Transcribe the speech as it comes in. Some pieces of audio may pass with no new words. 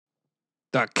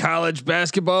The college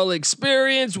basketball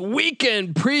experience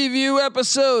weekend preview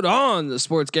episode on the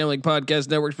Sports Gambling Podcast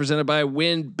Network presented by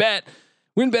WynnBET.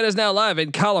 WynnBET is now live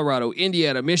in Colorado,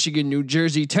 Indiana, Michigan, New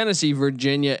Jersey, Tennessee,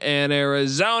 Virginia, and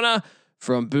Arizona.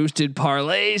 From boosted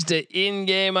parlays to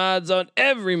in-game odds on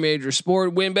every major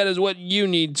sport, WynnBET is what you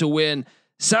need to win.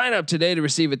 Sign up today to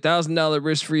receive $1,000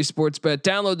 risk-free sports bet.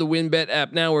 Download the WynnBET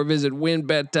app now or visit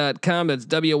wynnbet.com. That's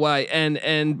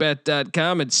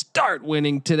WYNNBet.com and start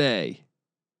winning today.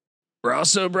 We're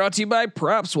also brought to you by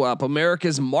PropSwap,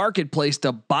 America's marketplace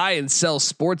to buy and sell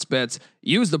sports bets.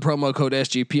 Use the promo code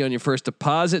SGP on your first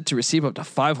deposit to receive up to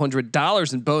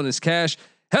 $500 in bonus cash.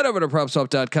 Head over to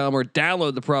PropSwap.com or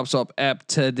download the PropSwap app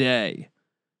today.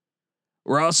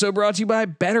 We're also brought to you by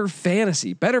Better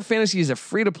Fantasy. Better Fantasy is a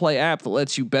free-to-play app that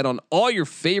lets you bet on all your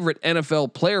favorite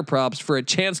NFL player props for a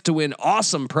chance to win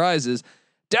awesome prizes.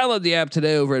 Download the app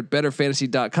today over at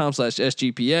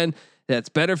betterfantasy.com/SGPN. That's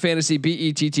Better Fantasy,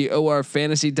 BETTOR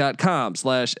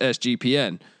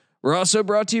fantasy.com/SGPN. We're also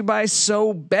brought to you by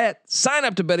SoBet. Sign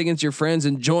up to bet against your friends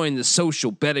and join the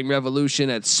social betting revolution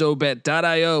at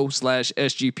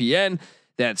SoBet.io/SGPN.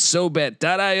 That's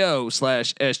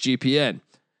SoBet.io/SGPN.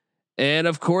 And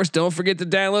of course, don't forget to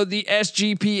download the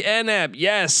SGPN app.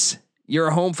 Yes,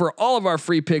 you're home for all of our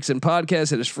free picks and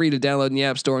podcasts. It is free to download in the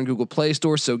App Store and Google Play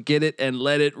Store. So get it and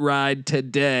let it ride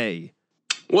today.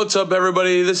 What's up,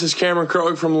 everybody? This is Cameron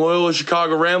Krog from Loyola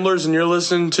Chicago Ramblers, and you're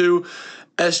listening to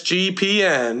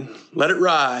SGPN. Let it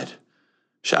ride.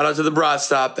 Shout out to the Broad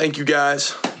Stop. Thank you,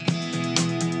 guys.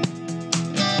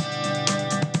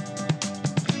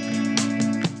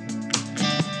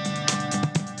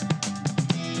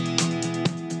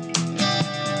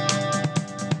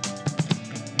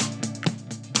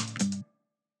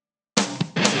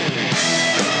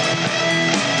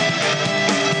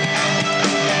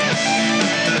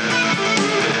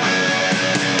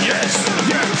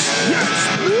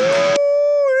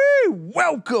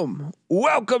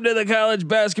 Welcome to the college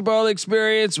basketball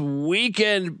experience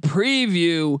weekend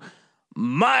preview.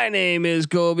 My name is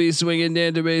Colby Swinging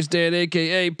Dan DeBase Dan,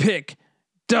 aka Pick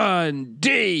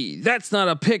Dundee. That's not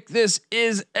a pick. This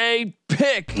is a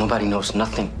pick. Nobody knows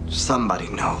nothing. Somebody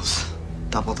knows.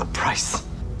 Double the price,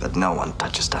 but no one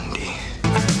touches Dundee.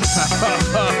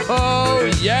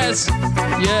 Oh yes.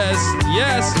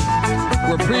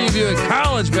 We're previewing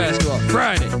college basketball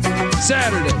Friday,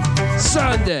 Saturday,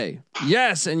 Sunday.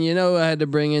 Yes, and you know I had to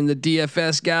bring in the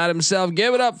DFS god himself.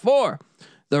 Give it up for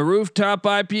the rooftop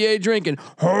IPA drinking,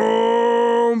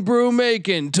 homebrew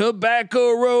making,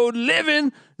 tobacco road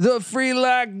living, the free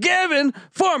lock giving,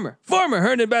 former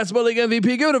Herndon Basketball League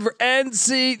MVP. Give it up for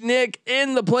NC Nick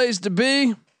in the place to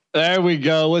be. There we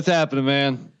go. What's happening,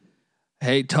 man?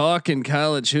 Hey, talking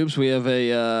college hoops. We have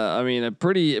a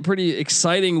pretty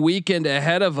exciting weekend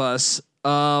ahead of us.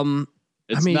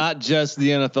 It's not just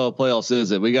the NFL playoffs,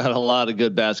 is it? We got a lot of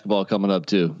good basketball coming up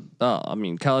too.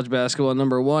 College basketball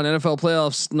number 1, NFL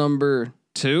playoffs number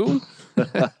 2.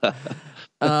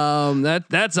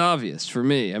 That's obvious for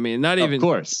me. I mean, not even. Of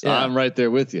course, yeah. I'm right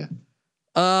there with you.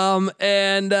 So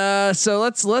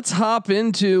let's hop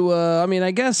into.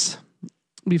 I guess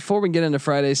before we get into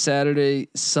Friday, Saturday,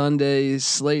 Sunday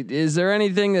slate, is there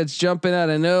anything that's jumping out?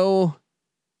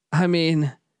 I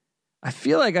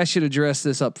feel like I should address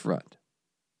this up front.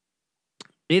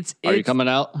 Are you coming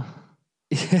out?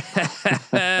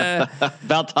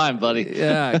 About time, buddy.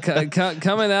 Yeah,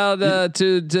 coming out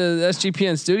to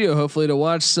SGPN studio, hopefully to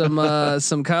watch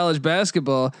some college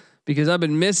basketball because I've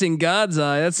been missing God's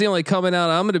Eye. That's the only coming out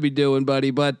I'm going to be doing,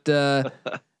 buddy. But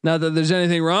not that there's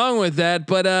anything wrong with that.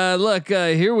 But look,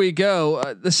 here we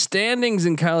go. The standings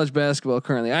in college basketball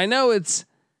currently. I know it's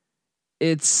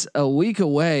a week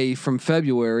away from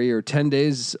February, or 10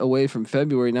 days away from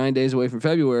February, 9 days away from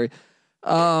February.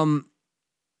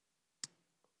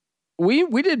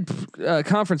 We did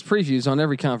conference previews on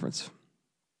every conference,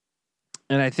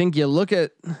 and I think you look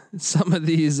at some of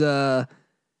these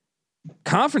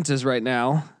conferences right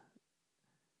now.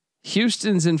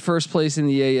 Houston's in first place in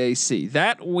the AAC.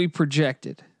 That we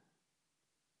projected.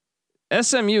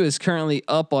 SMU is currently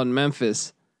up on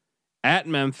Memphis, at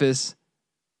Memphis,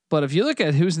 but if you look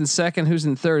at who's in second, who's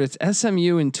in third, it's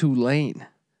SMU and Tulane.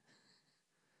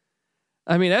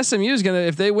 I mean, SMU is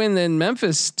if they win then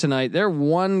Memphis tonight, they're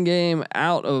one game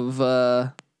out of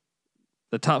the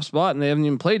top spot, and they haven't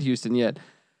even played Houston yet.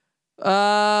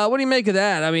 What do you make of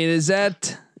that? I mean,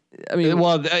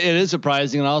 well, it is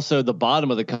surprising, and also the bottom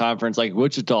of the conference, like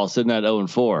Wichita, sitting at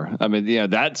 0-4. I mean, yeah,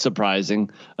 that's surprising.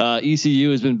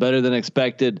 ECU has been better than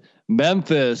expected.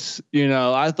 Memphis,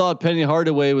 I thought Penny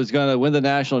Hardaway was going to win the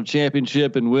national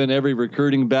championship and win every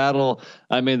recruiting battle.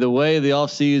 I mean, the way the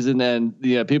offseason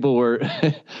and people were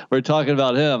were talking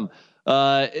about him.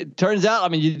 It turns out, I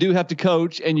mean, you do have to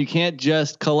coach, and you can't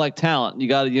just collect talent. You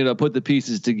got to put the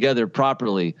pieces together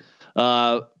properly.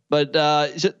 But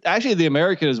actually, the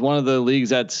American is one of the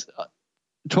leagues that's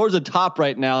towards the top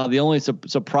right now. The only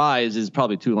surprise is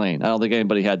probably Tulane. I don't think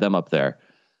anybody had them up there.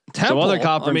 Temple, some other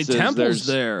conferences, Temple's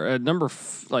there at number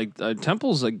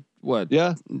Temple's like what?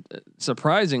 Yeah.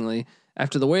 Surprisingly,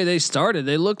 after the way they started,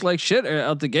 they looked like shit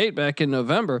out the gate back in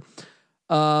November.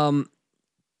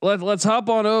 Let's hop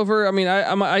on over. I mean,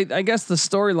 I guess the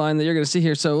storyline that you're going to see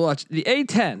here. So watch the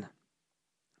A10.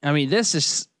 I mean, this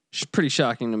is pretty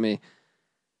shocking to me.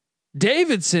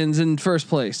 Davidson's in first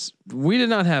place. We did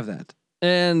not have that,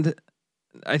 and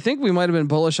I think we might have been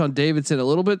bullish on Davidson a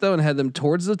little bit though, and had them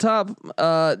towards the top.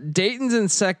 Dayton's in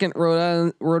second.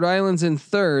 Rhode Island's in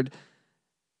third.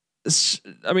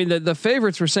 I mean, the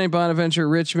favorites were St. Bonaventure,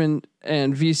 Richmond,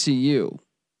 and VCU.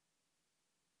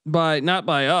 Not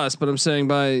by us, but I'm saying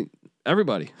by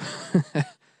everybody.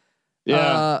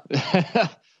 Yeah.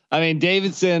 I mean,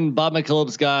 Davidson, Bob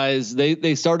McCulloch's guys,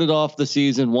 they started off the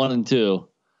season 1-2.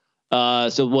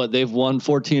 So what, they've won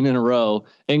 14 in a row,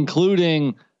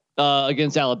 including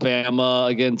against Alabama,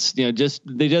 against they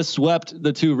just swept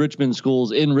the two Richmond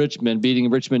schools in Richmond,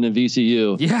 beating Richmond and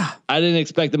VCU. Yeah, I didn't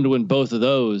expect them to win both of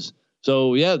those.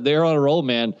 So yeah, they're on a roll,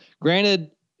 man.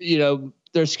 Granted,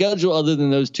 their schedule, other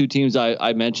than those two teams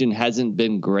I mentioned, hasn't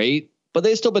been great, but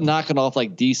they've still been knocking off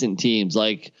like decent teams,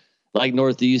 like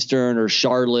Northeastern or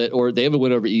Charlotte, or they have a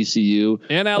win over ECU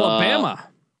and Alabama,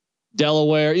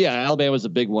 Delaware. Yeah, Alabama's a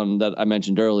big one that I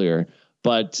mentioned earlier.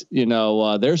 But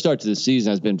their start to the season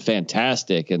has been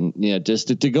fantastic, and just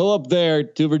to go up there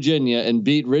to Virginia and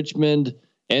beat Richmond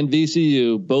and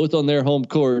VCU both on their home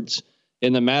courts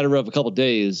in the matter of a couple of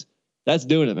days, that's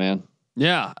doing it, man.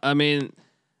 Yeah, I mean,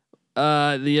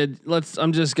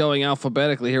 I'm just going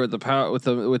alphabetically here with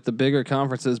the bigger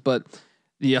conferences, but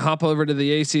you hop over to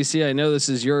the ACC. I know this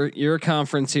is your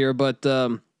conference here, but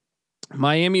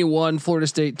Miami 1, Florida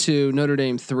State 2, Notre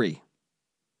Dame 3.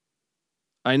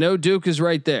 I know Duke is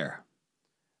right there.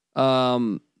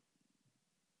 That's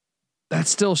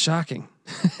still shocking.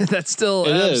 That's still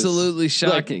absolutely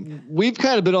shocking. Like, we've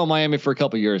kind of been on Miami for a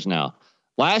couple of years now.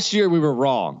 Last year we were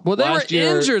wrong. Well, they were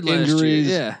injured last injuries,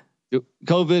 year. Yeah.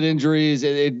 COVID injuries.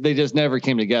 They just never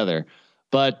came together.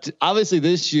 But obviously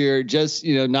this year, just,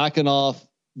 knocking off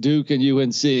Duke and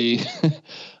UNC,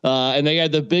 and they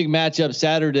had the big matchup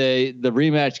Saturday, the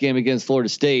rematch game against Florida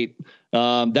State.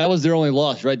 That was their only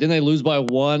loss, right? Didn't they lose by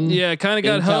 1? Yeah, kind of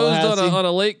got hosed on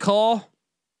a late call.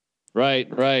 Right.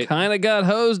 Kind of got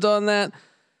hosed on that.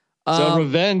 So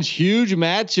revenge, huge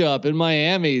matchup in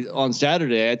Miami on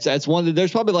Saturday. That's one.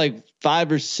 There's probably like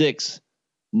 5 or 6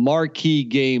 marquee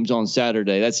games on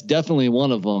Saturday. That's definitely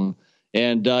one of them.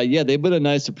 And they've been a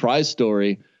nice surprise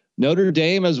story. Notre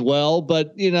Dame as well,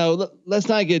 but let's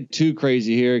not get too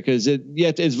crazy here because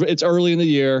it's early in the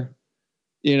year.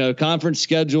 Conference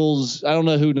schedules. I don't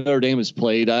know who Notre Dame has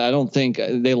played. I don't think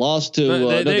they lost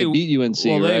to. They beat UNC.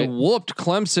 Well, right? They whooped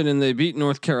Clemson and they beat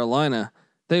North Carolina.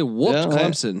 They whooped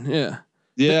Clemson.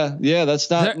 Yeah.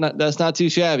 That's not too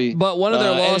shabby. But one of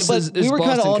their losses is we were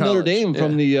kind of on College. Notre Dame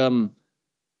from the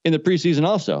in the preseason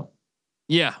also.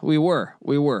 Yeah, we were.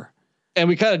 And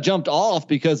we kind of jumped off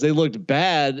because they looked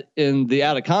bad in the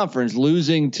out of conference,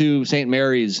 losing to St.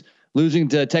 Mary's, losing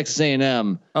to Texas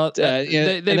A&M. And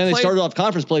then they started off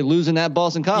conference play, losing at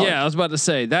Boston College. Yeah, I was about to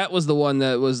say that was the one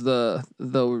that was the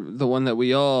one that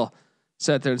we all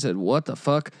sat there and said, "What the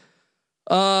fuck?"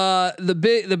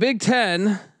 The Big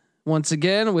Ten once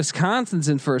again. Wisconsin's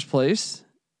in first place.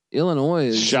 Illinois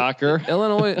is shocker.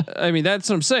 Illinois. I mean, that's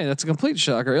what I'm saying. That's a complete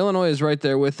shocker. Illinois is right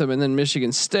there with them, and then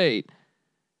Michigan State.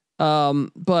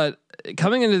 But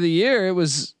coming into the year, it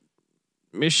was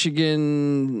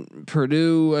Michigan,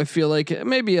 Purdue. I feel like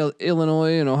maybe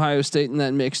Illinois and Ohio State in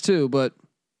that mix too. But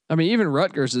I mean, even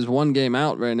Rutgers is one game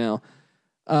out right now.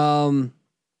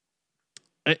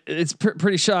 It's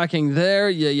pretty shocking there.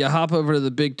 You hop over to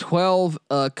the Big 12.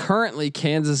 Currently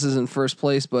Kansas is in first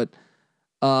place, but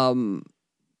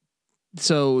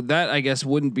so that I guess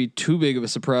wouldn't be too big of a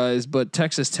surprise. But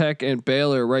Texas Tech and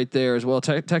Baylor right there as well.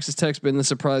 Texas Tech's been the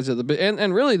surprise of the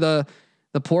and really the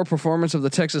poor performance of the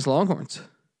Texas Longhorns.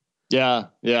 Yeah.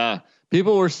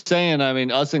 People were saying, I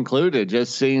mean, us included,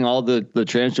 just seeing all the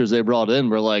transfers they brought in,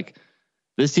 we're like,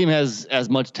 this team has as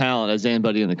much talent as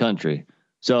anybody in the country.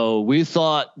 So we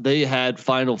thought they had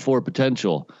Final Four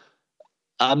potential.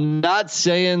 I'm not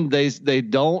saying they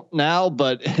don't now,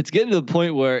 but it's getting to the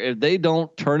point where if they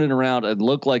don't turn it around and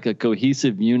look like a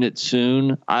cohesive unit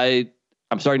soon, I'm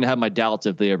starting to have my doubts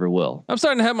if they ever will. I'm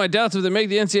starting to have my doubts if they make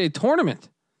the NCAA tournament.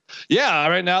 Yeah,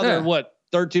 right now they're what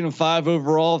 13-5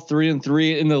 overall,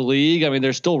 3-3 in the league. I mean,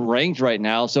 they're still ranked right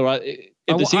now. So if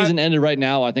the season ended right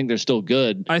now, I think they're still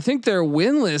good. I think they're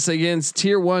winless against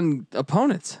tier 1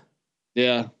 opponents.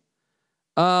 Yeah.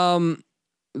 The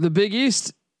Big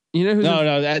East. You know who's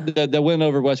the win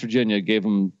over West Virginia gave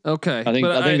them. Okay, I think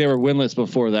they were winless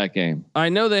before that game. I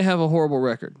know they have a horrible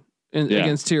record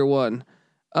against tier 1.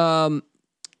 The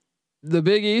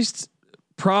Big East,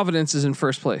 Providence is in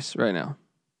first place right now.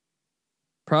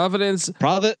 Providence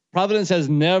has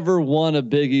never won a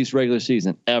Big East regular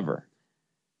season ever.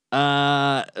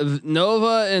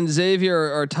 Nova and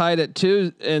Xavier are tied at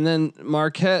 2, and then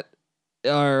Marquette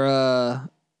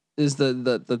is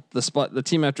the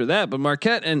team after that. But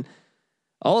Marquette, and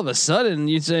all of a sudden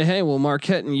you'd say, hey, well,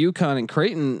 Marquette and UConn and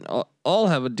Creighton all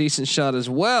have a decent shot as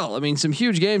well. I mean, some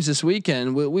huge games this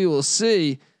weekend. We will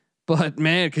see. But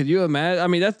man, could you imagine? I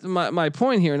mean, that's my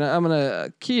point here. And I'm going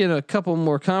to key in a couple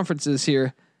more conferences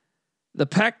here. The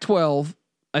Pac-12,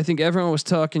 I think everyone was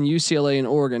talking UCLA and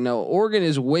Oregon. Now, Oregon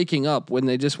is waking up when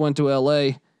they just went to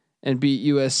LA and beat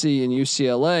USC and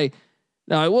UCLA.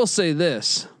 Now, I will say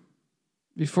this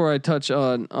before I touch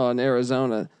on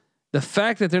Arizona. The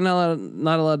fact that they're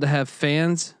not allowed to have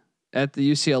fans at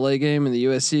the UCLA game and the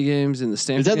USC games and the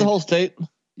Stanford. Is that game, the whole state?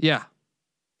 Yeah.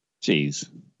 Jeez.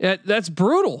 Yeah, that's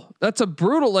brutal. That's a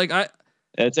brutal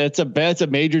It's a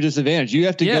major disadvantage. You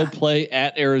have to go play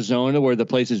at Arizona where the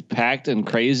place is packed and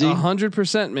crazy.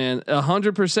 100%, man.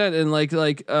 100%. And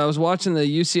like I was watching the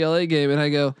UCLA game and I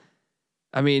go,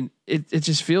 I mean, it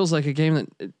just feels like a game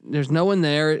that there's no one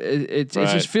there. It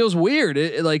just feels weird.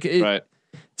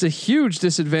 It's a huge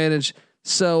disadvantage.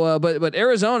 So, but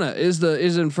Arizona is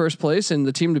in first place and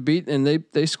the team to beat, and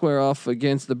they square off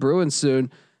against the Bruins soon.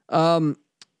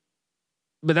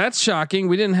 But that's shocking.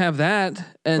 We didn't have that.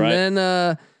 And then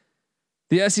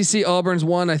the SEC, Auburn's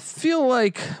won. I feel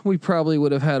like we probably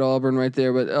would have had Auburn right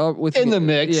there, but in the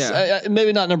mix,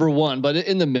 maybe not number 1, but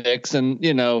in the mix. And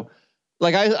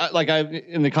like I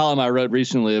in the column I wrote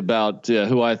recently about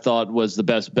who I thought was the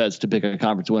best bets to pick a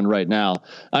conference win right now.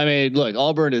 I mean, look,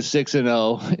 Auburn is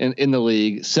 6-0 in the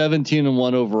league,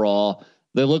 17-1 overall.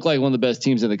 They look like one of the best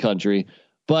teams in the country.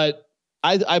 But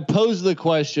I posed the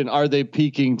question: are they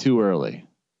peaking too early?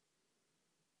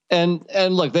 And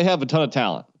look, they have a ton of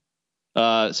talent.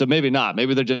 So maybe not.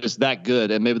 Maybe they're just that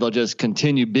good, and maybe they'll just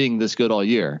continue being this good all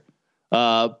year.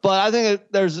 But I think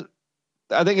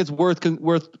it's worth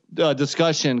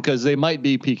discussion because they might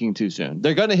be peaking too soon.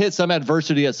 They're going to hit some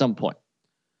adversity at some point.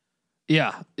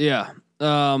 Yeah.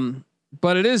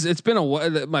 But it's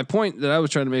been my point that I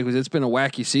was trying to make was it's been a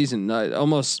wacky season.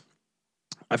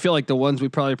 I feel like the ones we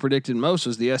probably predicted most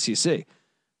was the SEC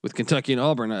with Kentucky and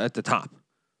Auburn at the top.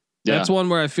 Yeah. That's one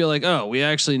where I feel like, we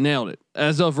actually nailed it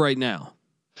as of right now.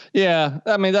 Yeah.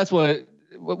 I mean, that's what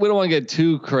we don't want to get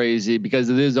too crazy because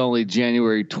it is only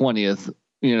January 20th,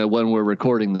 when we're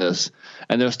recording this,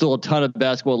 and there's still a ton of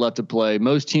basketball left to play.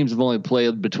 Most teams have only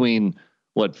played between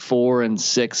 4 and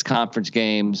 6 conference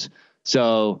games.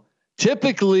 So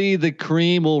typically the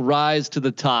cream will rise to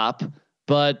the top,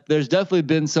 but there's definitely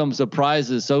been some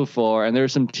surprises so far. And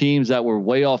there's some teams that were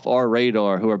way off our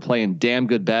radar who are playing damn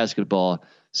good basketball.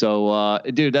 So,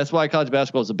 dude, that's why college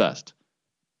basketball is the best.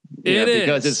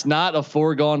 Because it's not a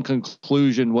foregone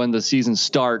conclusion when the season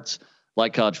starts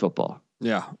like college football.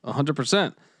 Yeah,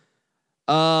 100%.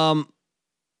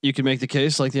 You can make the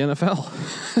case like the NFL.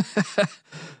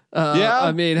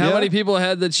 I mean, how many people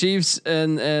had the Chiefs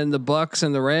and the Bucks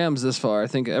and the Rams this far? I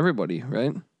think everybody,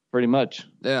 right? Pretty much.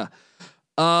 Yeah.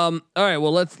 All right.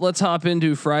 Well, let's hop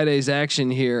into Friday's action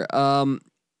here.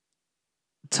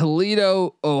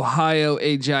 Toledo, Ohio,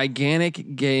 a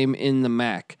gigantic game in the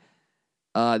MAC.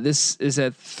 This is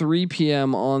at 3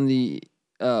 p.m. on the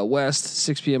West,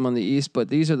 6 p.m. on the East, but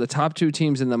these are the top 2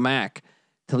 teams in the MAC.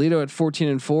 Toledo at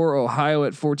 14-4, Ohio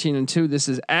at 14-2. This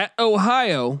is at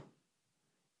Ohio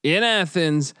in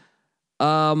Athens. We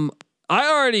have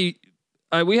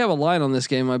a line on this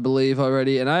game, I believe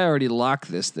already, and I already locked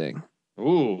this thing.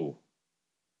 Ooh.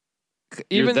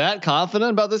 You're that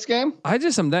confident about this game?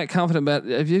 I'm that confident about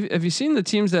it. Have you seen the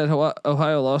teams that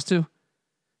Ohio lost to?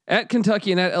 At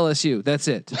Kentucky and at LSU. That's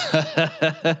it.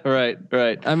 Right.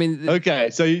 I mean, okay.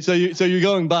 So you're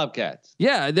going Bobcats.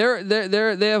 Yeah,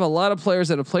 they have a lot of players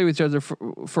that have played with each other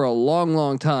for a long,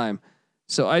 long time.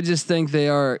 So I just think they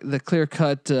are the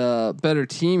clear-cut better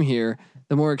team here,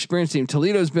 the more experienced team.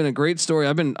 Toledo's been a great story.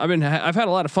 I've had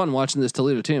a lot of fun watching this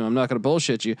Toledo team. I'm not going to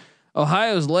bullshit you.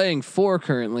 Ohio's laying 4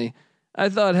 currently. I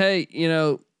thought, hey,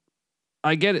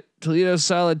 I get it. Toledo's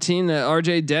solid team,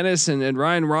 RJ Dennis and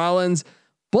Ryan Rollins,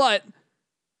 but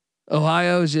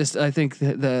Ohio is just, I think,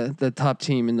 the top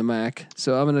team in the MAC.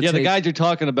 So I'm going to the guys you're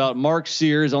talking about, Mark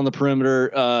Sears on the perimeter,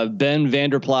 Ben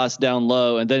Vanderplas down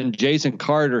low, and then Jason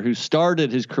Carter, who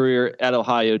started his career at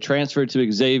Ohio, transferred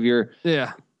to Xavier.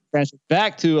 Yeah. Transferred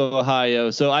back to Ohio.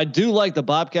 So I do like the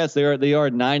Bobcats. They are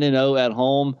 9-0 at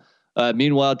home.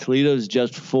 Meanwhile, Toledo's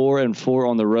just 4-4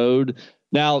 on the road.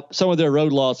 Now, some of their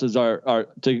road losses are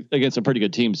against some pretty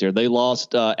good teams here. They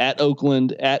lost at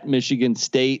Oakland, at Michigan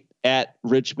State, at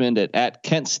Richmond, at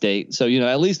Kent State. So,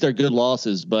 at least they're good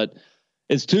losses, but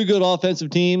it's 2 good offensive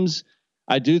teams.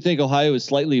 I do think Ohio is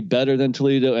slightly better than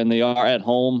Toledo, and they are at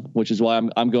home, which is why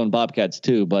I'm going Bobcats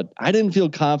too, but I didn't feel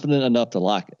confident enough to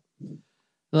lock it.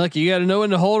 Look, you got to know when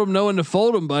to hold them, know when to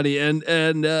fold them, buddy. And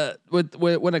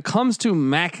when it comes to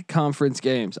MAC conference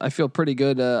games, I feel pretty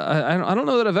good. I don't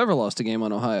know that I've ever lost a game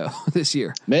on Ohio this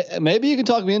year. Maybe you can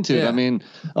talk me into it. I mean,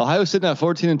 Ohio's sitting at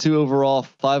 14-2 overall,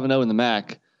 5-0 in the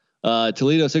MAC.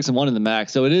 Toledo 6-1 in the MAC.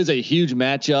 So it is a huge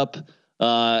matchup.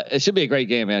 It should be a great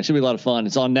game, man. It should be a lot of fun.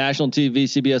 It's on national TV,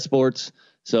 CBS Sports.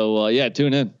 So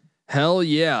tune in. Hell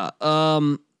yeah.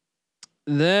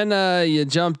 Then you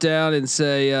jump down and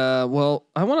say, well,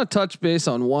 I want to touch base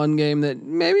on one game that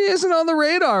maybe isn't on the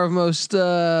radar of most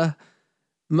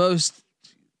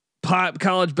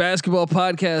college basketball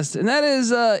podcasts, and that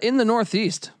is in the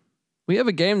Northeast. We have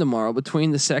a game tomorrow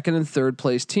between the 2nd and 3rd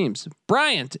place teams.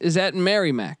 Bryant is at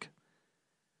Merrimack.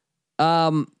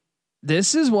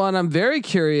 This is one I'm very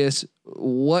curious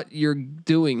what you're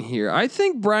doing here. I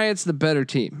think Bryant's the better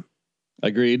team.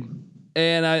 Agreed.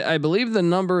 And I believe the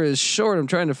number is short. I'm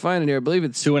trying to find it here. I believe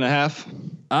it's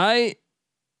 2.5.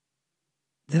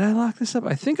 Did I lock this up?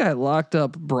 I think I locked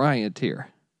up Bryant here.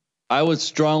 I was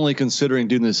strongly considering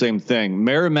doing the same thing.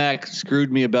 Merrimack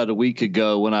screwed me about a week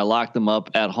ago when I locked them up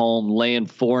at home, laying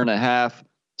 4.5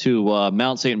 to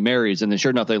Mount St. Mary's, and then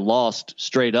sure enough, they lost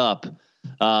straight up.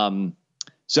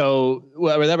 So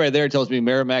that right there tells me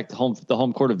Merrimack, the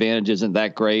home court advantage isn't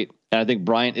that great, and I think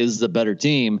Bryant is the better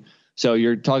team. So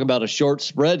you're talking about a short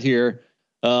spread here.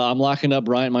 I'm locking up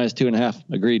Bryant minus 2.5.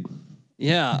 Agreed.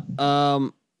 Yeah.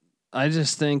 I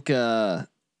just think,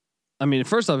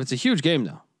 first off, it's a huge game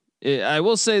though. I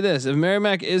will say this: if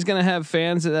Merrimack is going to have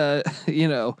fans,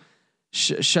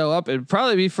 show up, it'd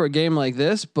probably be for a game like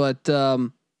this. But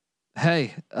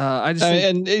hey,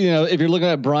 if you're looking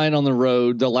at Bryant on the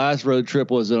road, the last road trip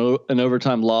was an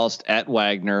overtime loss at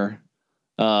Wagner.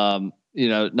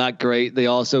 Not great. They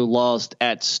also lost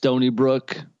at Stony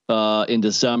Brook in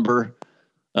December.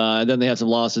 And then they had some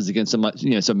losses against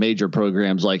some major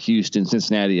programs like Houston,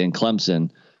 Cincinnati, and Clemson.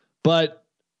 But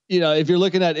if you're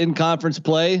looking at in-conference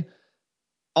play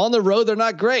on the road, they're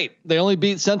not great. They only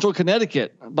beat Central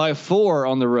Connecticut by 4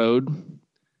 on the road.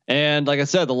 And like I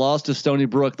said, the loss to Stony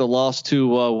Brook, the loss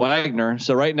to Wagner.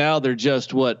 So right now they're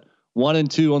just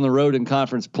 1-2 on the road in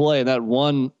conference play. And that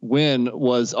one win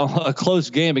was a close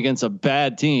game against a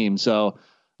bad team. So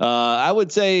I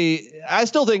would say, I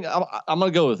still think I'm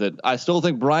going to go with it. I still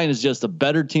think Bryant is just a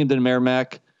better team than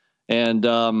Merrimack, and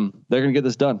they're going to get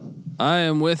this done. I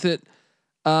am with it.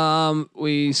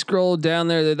 We scrolled down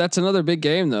there. That's another big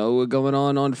game though going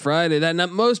on Friday that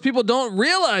most people don't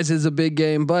realize is a big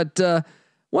game, but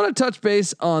want to touch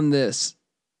base on this.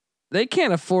 They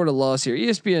can't afford a loss here.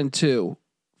 ESPN 2,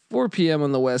 4 p.m.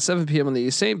 on the West, 7 p.m. on the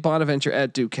East. St. Bonaventure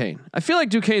at Duquesne. I feel like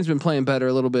Duquesne's been playing better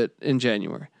a little bit in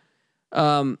January.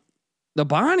 The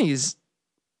Bonnies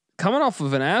coming off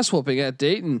of an ass whooping at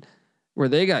Dayton where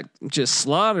they got just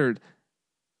slaughtered.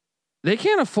 They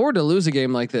can't afford to lose a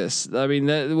game like this. I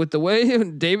mean, with the way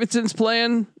Davidson's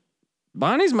playing,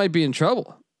 Bonnies might be in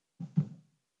trouble.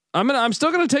 I'm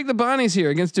still going to take the Bonnies here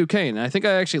against Duquesne. I think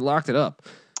I actually locked it up,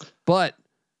 but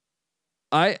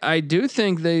I do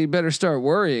think they better start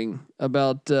worrying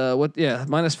about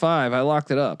 -5. I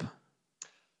locked it up.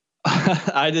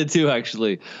 I did too,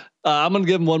 actually. I'm going to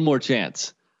give them one more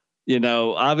chance.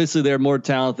 Obviously they're more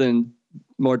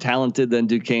talented than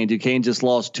Duquesne. Duquesne just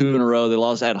lost 2 in a row. They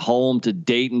lost at home to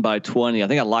Dayton by 20. I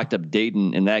think I locked up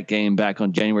Dayton in that game back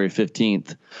on January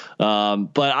 15th.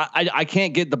 But I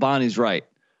can't get the Bonnies right.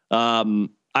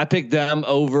 I picked them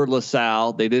over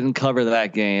LaSalle. They didn't cover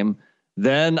that game.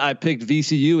 Then I picked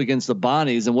VCU against the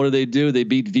Bonnies, and what do? They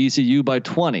beat VCU by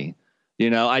 20.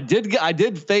 I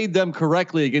did fade them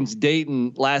correctly against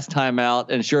Dayton last time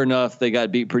out, and sure enough, they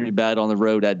got beat pretty bad on the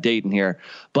road at Dayton here.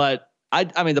 But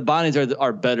I mean, the Bonnies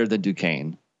are better than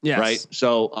Duquesne, yes. Right?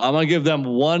 So I'm gonna give them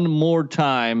one more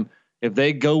time. If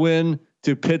they go in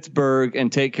to Pittsburgh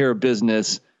and take care of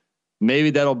business,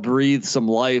 maybe that'll breathe some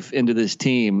life into this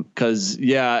team. Cause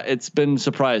it's been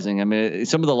surprising. I mean,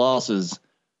 some of the losses,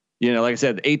 like I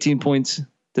said, 18 points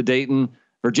to Dayton.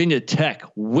 Virginia Tech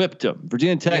whipped them.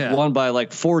 Virginia Tech won by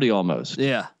like 40 almost.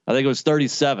 Yeah. I think it was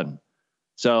 37.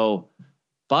 So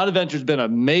Bonaventure's been a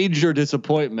major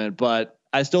disappointment, but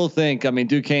I still think,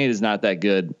 Duquesne is not that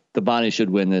good. The Bonnies should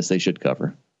win this. They should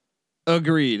cover.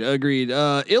 Agreed.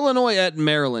 Illinois at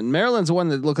Maryland. Maryland's the one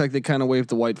that looked like they kind of waved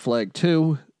the white flag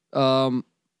too.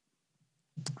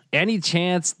 Any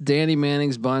chance Danny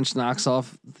Manning's bunch knocks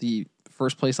off the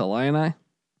first place Illini?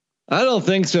 I don't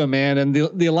think so, man. And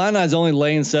the Illini is only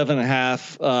laying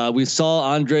 7.5. We saw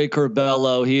Andre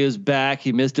Curbelo. He is back.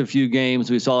 He missed a few games.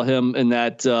 We saw him in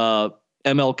that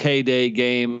MLK Day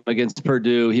game against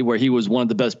Purdue. Where he was one of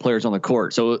the best players on the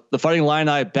court. So the Fighting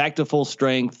Illini back to full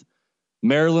strength.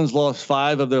 Maryland's lost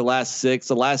 5 of their last 6.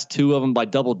 The last 2 of them by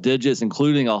double digits,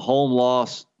 including a home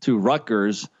loss to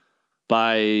Rutgers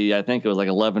by I think it was like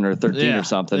 11 or 13 or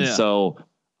something. Yeah. So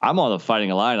I'm on the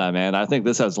Fighting Illini, man. I think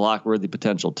this has lock-worthy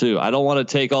potential too. I don't want to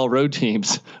take all road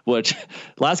teams, which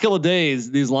last couple of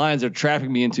days these lines are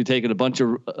trapping me into taking a bunch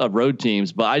of road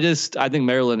teams. But I think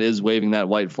Maryland is waving that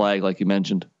white flag, like you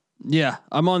mentioned. Yeah,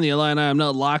 I'm on the Illini. I'm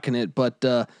not locking it, but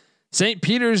St.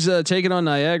 Peter's taking on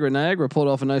Niagara. Niagara pulled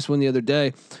off a nice win the other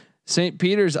day. St.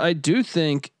 Peter's, I do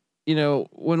think,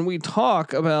 when we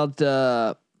talk about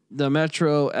the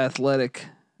Metro Athletic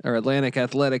or Atlantic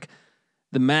Athletic,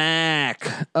 the MAC.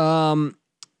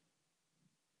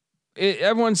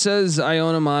 Everyone says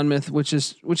Iona Monmouth, which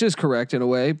is correct in a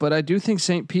way, but I do think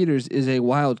St. Peter's is a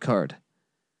wild card.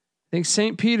 I think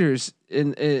St. Peter's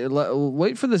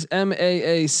wait for this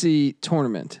MAAC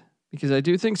tournament because I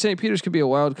do think St. Peter's could be a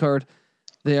wild card.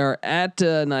 They are at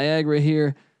Niagara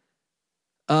here.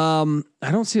 I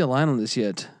don't see a line on this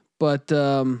yet, but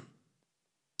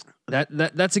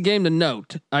that's a game to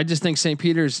note. I just think St.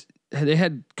 Peter's. They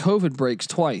had COVID breaks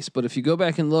twice, but if you go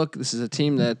back and look, this is a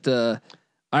team that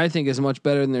I think is much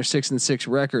better than their 6-6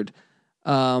 record.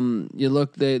 You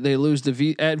look, they lose at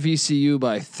VCU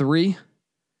by 3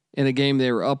 in a game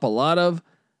they were up a lot of.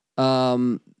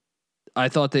 I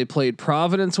thought they played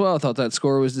Providence well. I thought that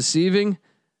score was deceiving.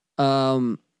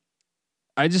 I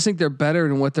just think they're better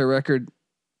than what their record.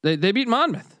 They beat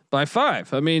Monmouth by 5.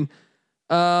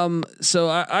 So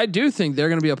I do think they're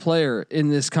going to be a player in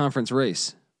this conference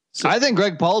race. So I think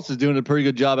Greg Paulus is doing a pretty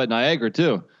good job at Niagara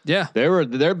too. Yeah,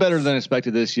 they're better than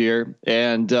expected this year,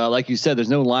 and like you said, there's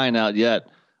no line out yet.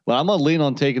 But I'm gonna lean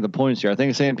on taking the points here. I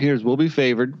think St. Peter's will be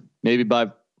favored, maybe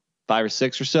by 5 or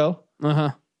 6 or so.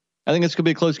 I think it's gonna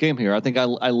be a close game here. I think I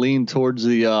lean towards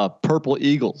the Purple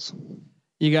Eagles.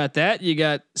 You got that. You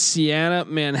got Siena,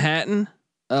 Manhattan,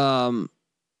 2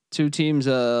 teams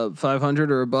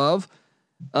 500 or above.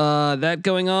 That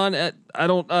going on at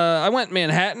I went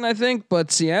Manhattan, I think,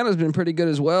 but Siena's been pretty good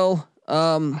as well.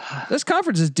 This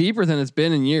conference is deeper than it's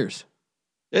been in years.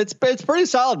 It's pretty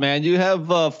solid, man. You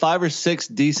have 5 or 6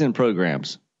 decent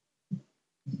programs.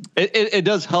 It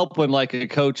does help when like a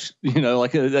coach,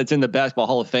 that's in the Basketball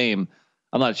Hall of Fame.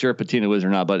 I'm not sure if Patina is or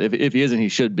not, but if he isn't, he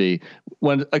should be.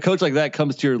 When a coach like that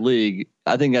comes to your league,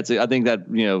 I think that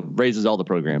raises all the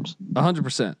programs.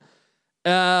 100%.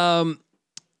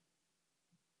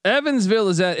 Evansville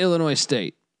is at Illinois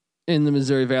State in the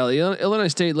Missouri Valley. Illinois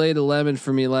State laid 11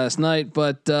 for me last night,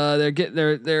 but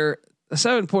they're a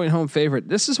 7-point home favorite.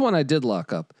 This is one I did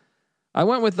lock up. I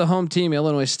went with the home team,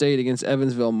 Illinois State, against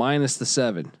Evansville minus the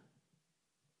 7.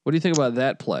 What do you think about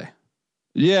that play?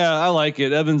 Yeah, I like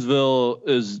it. Evansville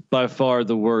is by far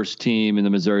the worst team in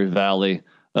the Missouri Valley.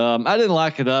 I didn't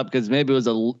lock it up because maybe it was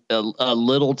a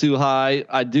little too high.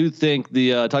 I do think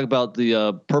talk about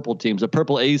the purple teams. The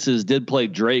Purple Aces did play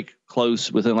Drake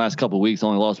close within the last couple of weeks,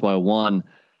 only lost by 1.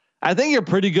 I think you're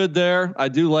pretty good there. I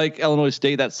do like Illinois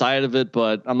State, that side of it,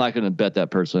 but I'm not going to bet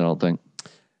that personally, I don't think.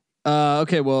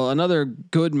 Okay, well, another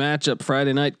good matchup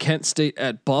Friday night, Kent State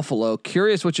at Buffalo.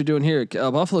 Curious what you're doing here.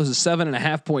 Buffalo's a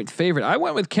 7.5-point favorite. I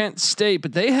went with Kent State,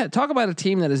 but they talk about a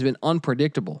team that has been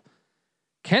unpredictable.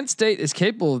 Kent State is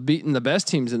capable of beating the best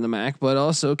teams in the MAC, but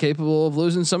also capable of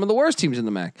losing some of the worst teams in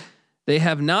the MAC. They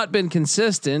have not been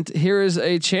consistent. Here is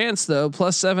a chance though,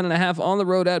 plus 7.5 on the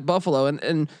road at Buffalo.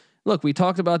 And look, we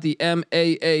talked about the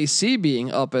MAAC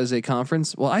being up as a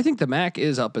conference. Well, I think the MAC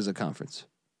is up as a conference.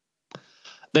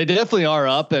 They definitely are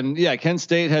up, and yeah, Kent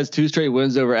State has 2 straight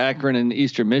wins over Akron and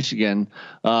Eastern Michigan.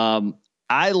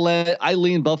 I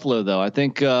lean Buffalo though. I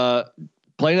think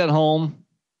playing at home,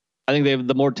 I think they have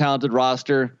the more talented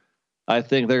roster. I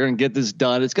think they're going to get this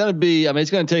done. It's going to be,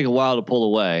 it's going to take a while to pull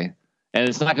away, and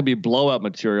it's not going to be blowout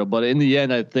material. But in the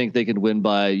end, I think they can win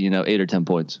by 8 or 10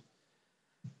 points.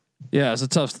 Yeah, it's a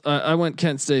tough. I went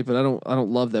Kent State, but I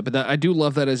don't love that. But I do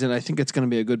love that as in I think it's going to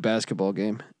be a good basketball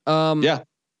game. Yeah.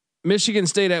 Michigan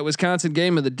State at Wisconsin,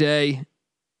 game of the day.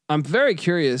 I'm very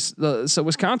curious. So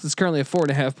Wisconsin's currently a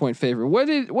 4.5 point favorite. What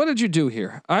did you do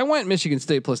here? I went Michigan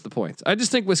State plus the points. I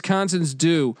just think Wisconsin's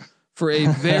due for a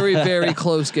very very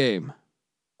close game.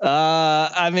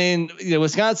 I mean,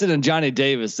 Wisconsin and Johnny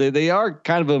Davis, they are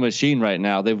kind of a machine right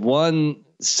now. They've won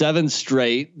 7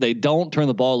 straight. They don't turn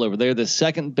the ball over. They're the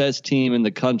second best team in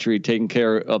the country taking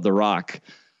care of the rock.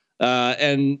 But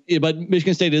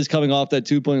Michigan State is coming off that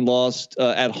 2-point loss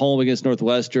at home against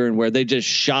Northwestern, where they just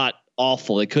shot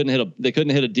awful. They couldn't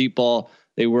hit a deep ball.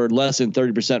 They were less than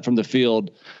 30% from the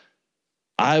field.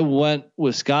 I went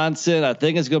Wisconsin. I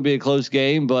think it's going to be a close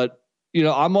game, but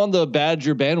I'm on the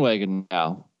Badger bandwagon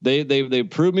now. They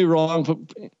proved me wrong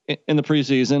in the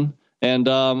preseason, and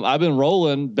I've been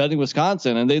rolling betting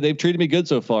Wisconsin, and they've treated me good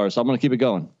so far. So I'm going to keep it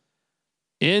going.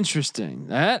 Interesting.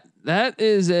 That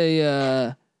is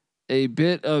a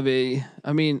bit of a.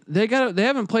 I mean, they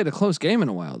haven't played a close game in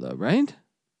a while though, right?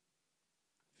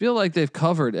 Feel like they've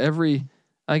covered every.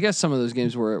 I guess some of those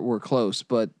games were close,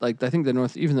 but like I think the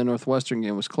Northwestern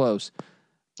game was close.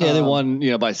 Yeah, they won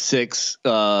by 6.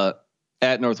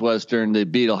 At Northwestern, they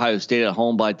beat Ohio State at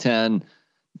home by 10.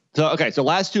 So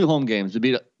last 2 home games, they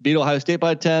beat Ohio State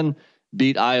by 10,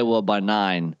 beat Iowa by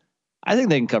 9. I think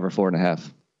they can cover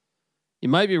 4.5. You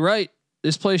might be right.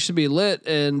 This place should be lit,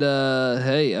 and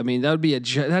hey, I mean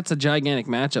that's a gigantic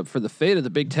matchup for the fate of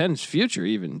the Big Ten's future,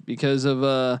 even because of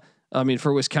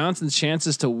for Wisconsin's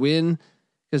chances to win,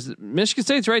 because Michigan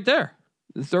State's right there.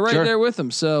 They're right there with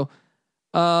them. So,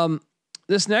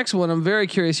 this next one, I'm very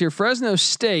curious here. Fresno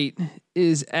State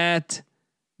is at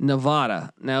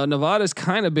Nevada. Now, Nevada's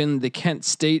kind of been the Kent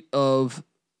State of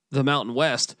the Mountain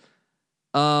West.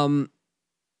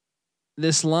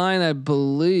 This line, I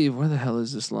believe, where the hell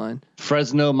is this line?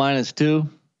 Fresno -2.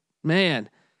 Man,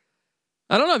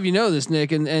 I don't know if you know this,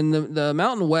 Nick, and the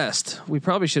Mountain West. We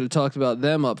probably should have talked about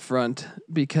them up front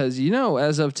because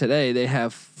as of today, they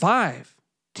have 5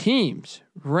 teams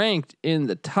ranked in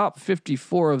the top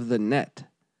 54 of the net.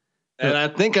 And I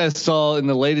think I saw in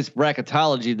the latest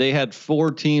bracketology, they had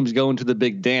 4 teams going to the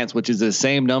big dance, which is the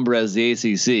same number as the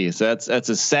ACC. So that's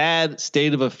a sad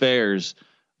state of affairs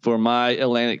for my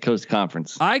Atlantic Coast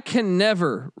Conference. I can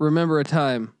never remember a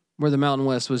time where the Mountain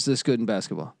West was this good in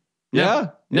basketball.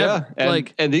 Never.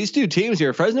 And these 2 teams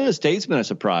here, Fresno State's been a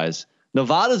surprise.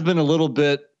 Nevada's been a little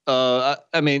bit. They're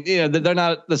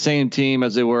not the same team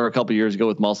as they were a couple years ago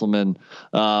with Musselman,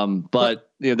 but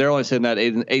they're only sitting at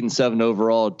 8-7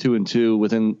 overall, 2-2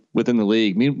 within the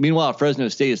league. Meanwhile, Fresno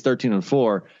State is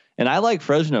 13-4, and I like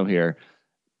Fresno here.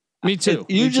 Me too.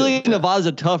 Usually, Nevada's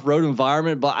a tough road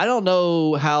environment, but I don't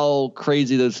know how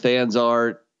crazy those fans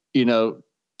are,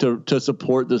 to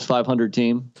support this 500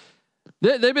 team.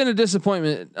 They've been a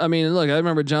disappointment. I mean, look, I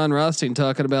remember John Rothstein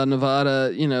talking about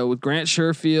Nevada, with Grant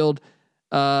Sherfield.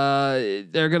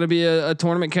 They're going to be a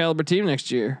tournament caliber team next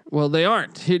year. Well, they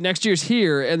aren't. Next year's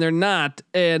here, and they're not.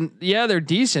 And yeah, they're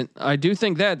decent. I do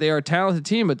think that they are a talented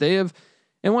team, but they have.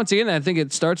 And once again, I think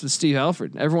it starts with Steve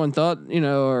Alford. Everyone thought,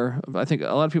 or I think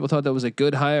a lot of people thought that was a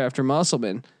good hire after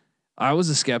Musselman. I was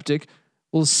a skeptic.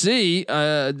 We'll see.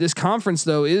 This conference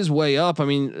though is way up. I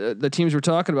mean, the teams we're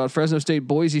talking about: Fresno State,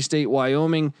 Boise State,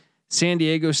 Wyoming, San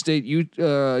Diego State,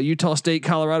 Utah State,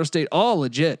 Colorado State, all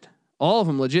legit. All of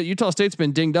them legit. Utah State's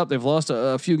been dinged up. They've lost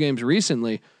a few games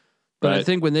recently, but right. I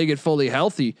think when they get fully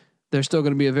healthy, they're still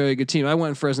going to be a very good team. I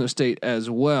went Fresno State as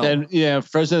well. And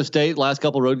Fresno State last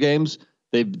couple road games,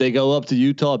 they go up to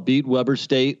Utah, beat Weber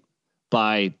State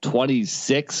by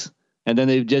 26, and then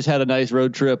they've just had a nice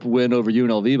road trip win over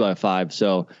UNLV by 5.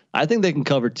 So I think they can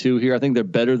cover 2 here. I think they're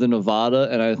better than Nevada,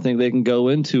 and I think they can go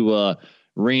into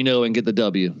Reno and get the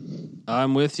W.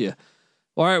 I'm with you.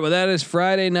 All right, well, that is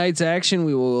Friday night's action.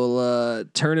 We will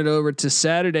turn it over to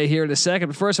Saturday here in a second.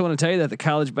 But first, I want to tell you that the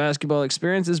college basketball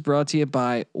experience is brought to you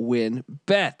by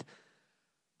WynnBET.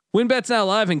 WynnBET's now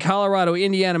live in Colorado,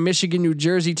 Indiana, Michigan, New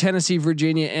Jersey, Tennessee,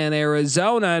 Virginia, and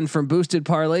Arizona. And from boosted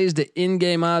parlays to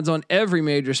in-game odds on every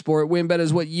major sport, WynnBET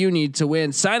is what you need to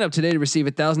win. Sign up today to receive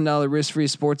 $1,000 risk-free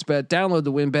sports bet. Download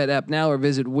the WynnBET app now or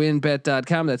visit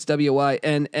wynnbet.com. That's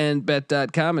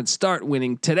WYNNBet.com and start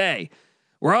winning today.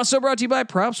 We're also brought to you by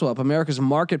PropSwap, America's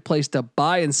marketplace to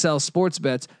buy and sell sports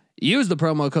bets. Use the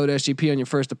promo code SGP on your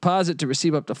first deposit to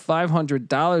receive up to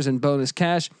 $500 in bonus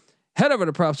cash. Head over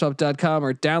to PropSwap.com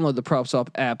or download the PropSwap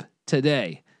app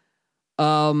today.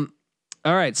 All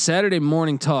right, Saturday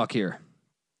morning talk here,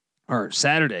 or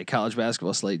Saturday college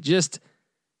basketball slate, just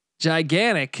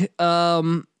gigantic.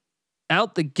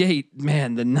 Out the gate,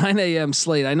 man, the 9 a.m.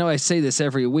 slate. I know I say this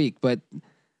every week, but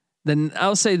Then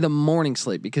I'll say the morning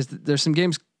slate because there's some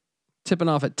games tipping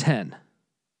off at 10.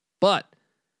 But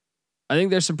I think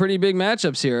there's some pretty big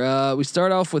matchups here. We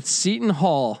start off with Seton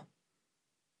Hall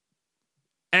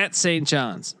at St.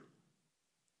 John's.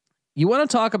 You want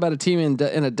to talk about a team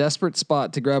in a desperate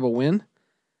spot to grab a win?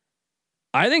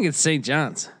 I think it's St.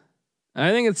 John's.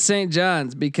 I think it's St.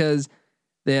 John's because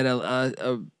they had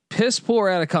a piss poor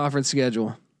out of conference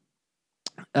schedule.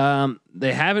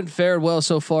 They haven't fared well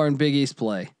so far in Big East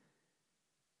play.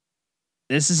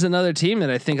 This is another team that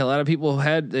I think a lot of people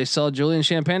they saw Julian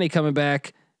Champagny coming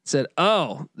back, said,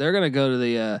 "Oh, they're going to go to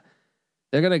the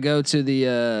the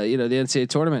NCAA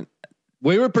tournament."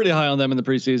 We were pretty high on them in the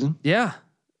preseason. Yeah.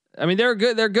 I mean, they're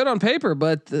good. They're good on paper,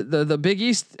 but the Big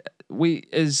East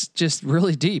is just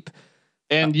really deep.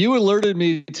 And you alerted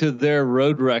me to their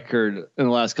road record in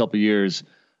the last couple of years.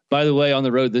 By the way, on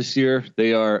the road this year,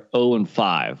 they are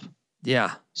 0-5.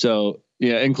 Yeah. So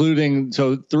including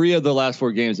 3 of the last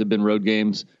 4 games have been road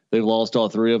games. They've lost all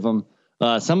 3 of them.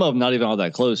 Some of them not even all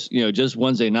that close. Just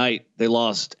Wednesday night they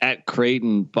lost at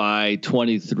Creighton by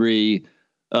 23.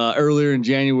 Earlier in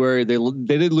January, they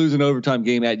did lose an overtime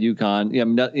game at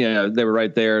UConn. They were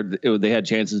right there. They had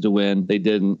chances to win. They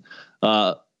didn't.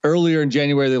 Earlier in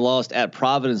January, they lost at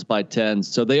Providence by 10.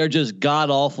 So they are just god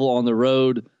awful on the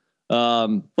road.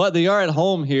 But they are at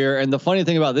home here. And the funny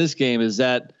thing about this game is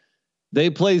that they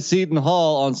play Seton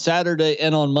Hall on Saturday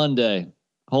and on Monday,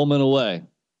 home and away.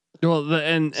 Well,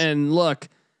 and look,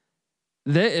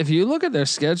 if you look at their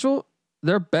schedule,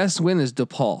 their best win is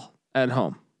DePaul at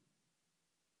home.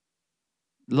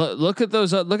 Look at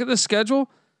those. Look at the schedule.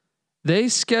 They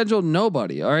scheduled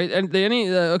nobody. All right, and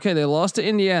they lost to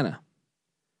Indiana.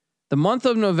 The month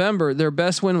of November, their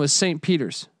best win was St.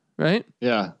 Peter's. Right.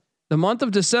 Yeah. The month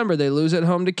of December, they lose at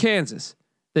home to Kansas.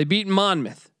 They beat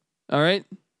Monmouth. All right,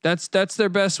 that's their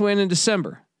best win in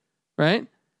December. Right.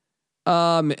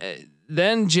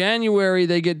 Then January,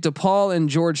 they get DePaul and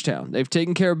Georgetown. They've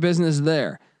taken care of business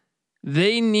there.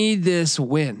 They need this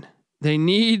win. They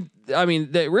need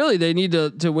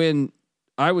to win.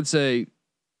 I would say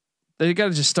they got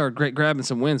to just start grabbing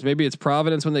some wins. Maybe it's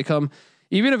Providence when they come,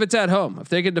 even if it's at home. If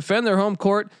they can defend their home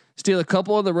court, steal a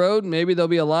couple on the road, maybe they'll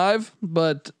be alive.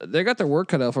 But they got their work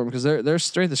cut out for them because their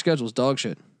strength of schedule is dog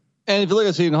shit. And if you look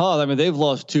at Seton Hall, I mean, they've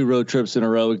lost 2 road trips in a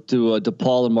row to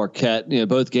DePaul and Marquette.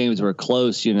 Both games were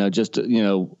close. Just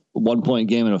 1-point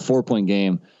game and a 4-point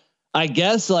game. I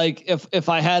guess if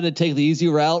I had to take the easy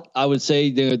route, I would say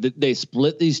they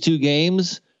split these 2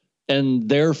 games, and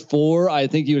therefore I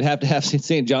think you would have to have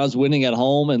St. John's winning at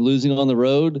home and losing on the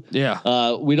road.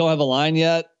 Yeah. We don't have a line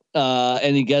yet.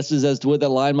 Any guesses as to what that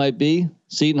line might be?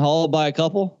 Seton Hall by a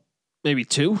couple, maybe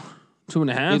 2.5.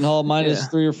 Seton Hall minus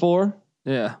 3 or 4.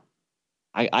 Yeah.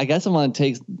 I guess I'm gonna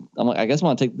take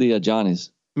the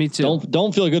Johnnies. Me too.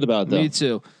 Don't feel good about that. Me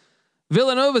too.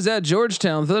 Villanova's at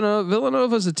Georgetown.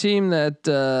 Villanova's a team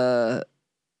that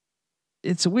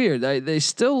it's weird. They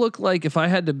still look like, if I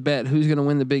had to bet who's going to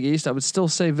win the Big East, I would still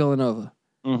say Villanova.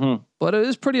 Mm-hmm. But it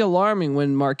is pretty alarming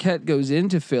when Marquette goes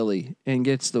into Philly and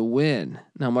gets the win.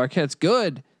 Now Marquette's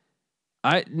good.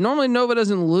 Normally Nova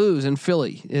doesn't lose in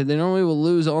Philly. They normally will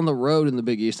lose on the road in the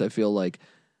Big East, I feel like.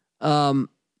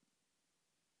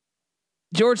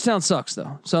 Georgetown sucks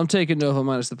though, so I'm taking Nova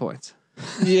minus the points.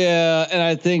 Yeah, and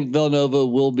I think Villanova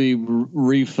will be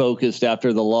refocused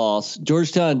after the loss.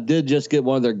 Georgetown did just get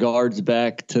one of their guards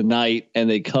back tonight, and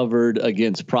they covered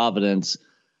against Providence.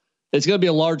 It's going to be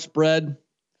a large spread,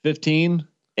 15,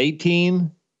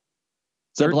 18,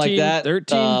 something 13, like that.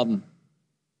 13.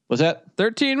 What's that?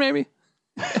 13 maybe?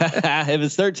 If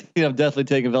it's 13, I'm definitely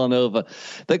taking Villanova.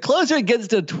 The closer it gets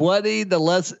to 20, the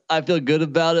less I feel good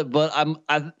about it. But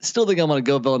I still think I'm going to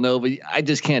go Villanova. I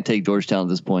just can't take Georgetown at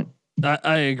this point.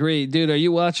 I agree, dude. Are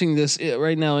you watching this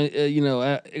right now?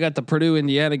 I got the Purdue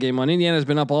Indiana game on. Indiana's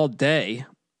been up all day,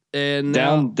 and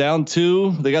down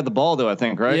 2. They got the ball though, I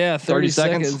think, right? Yeah, 30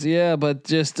 seconds. Yeah, but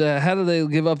just how do they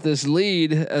give up this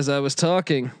lead? As I was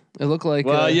talking, it looked like.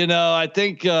 Well, I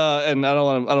think, and I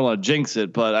don't want to jinx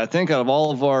it, but I think out of all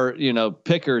of our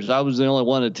pickers, I was the only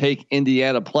one to take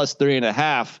Indiana plus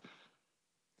 3.5.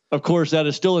 Of course, that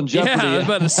is still in jeopardy. Yeah, I was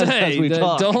about to say,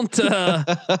 don't.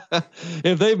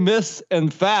 If they miss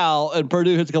and foul and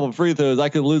Purdue hits a couple of free throws, I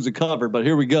could lose the cover. But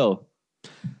here we go.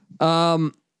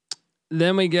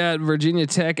 Then we got Virginia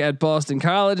Tech at Boston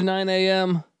College, 9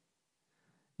 a.m.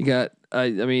 You got,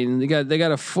 they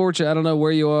got a fortune. I don't know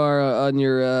where you are on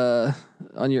your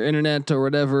internet or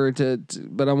whatever.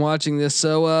 But I'm watching this.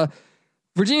 So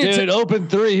Virginia Tech open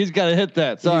 3. He's got to hit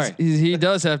that. Sorry, he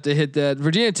does have to hit that.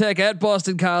 Virginia Tech at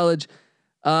Boston College.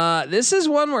 This is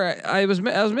one where I was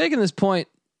making this point.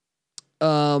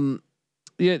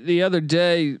 the other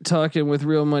day talking with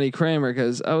Real Money Kramer,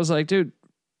 because I was like, dude,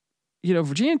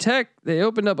 Virginia Tech, they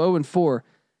opened up 0-4.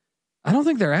 I don't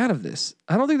think they're out of this.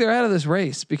 I don't think they're out of this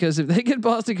race, because if they get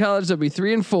Boston College, they'll be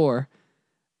 3-4.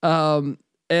 And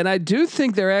I do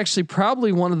think they're actually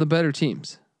probably one of the better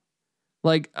teams.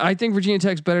 Like, I think Virginia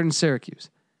Tech's better than Syracuse.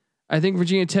 I think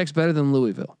Virginia Tech's better than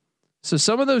Louisville. So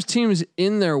some of those teams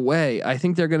in their way, I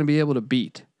think they're going to be able to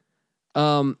beat.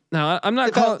 Now I'm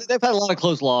not. They've had a lot of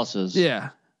close losses. Yeah,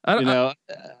 I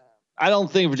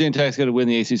don't think Virginia Tech's going to win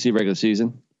the ACC regular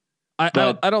season. I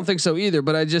don't think so either.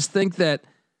 But I just think that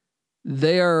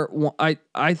they are.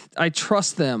 I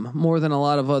trust them more than a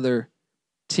lot of other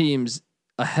teams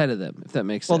ahead of them, if that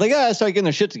makes sense. Well, they got to start getting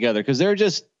their shit together, because they're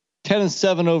just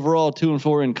 10-7 overall,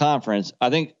 2-4 in conference.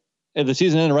 I think if the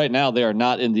season ended right now, they are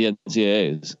not in the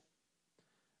NCAAs.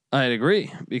 I'd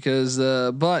agree, because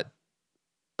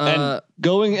and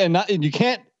you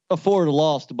can't afford a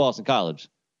loss to Boston College,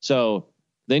 so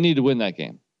they need to win that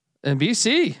game. And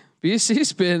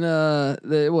BC's been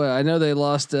I know they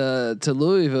lost to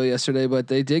Louisville yesterday, but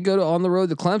they did go on the road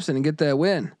to Clemson and get that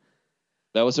win.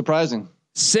 That was surprising.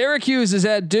 Syracuse is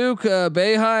at Duke.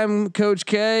 Boeheim, Coach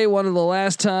K. One of the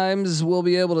last times we'll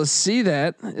be able to see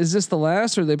that. Is this the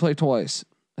last, or they play twice?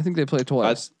 I think they play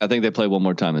twice. I think they play one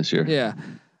more time this year. Yeah.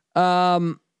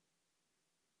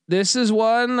 This is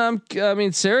one.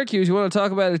 Syracuse. You want to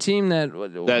talk about a team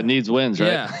that needs wins,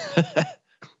 right? Yeah.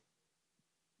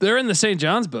 They're in the St.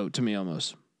 John's boat to me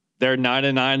almost. They're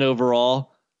 9-9 overall.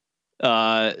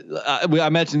 I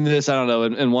mentioned this, I don't know,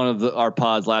 in one of our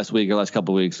pods last week or last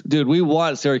couple of weeks. Dude, we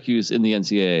want Syracuse in the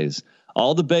NCAAs.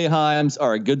 All the Boeheims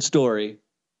are a good story.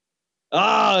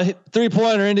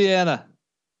 3-pointer Indiana.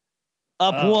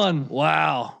 Up 1.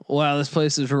 Wow. This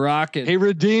place is rocking. He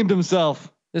redeemed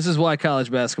himself. This is why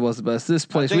college basketball is the best. This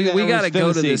place, we got to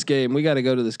go to this game. We got to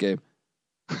go to this game.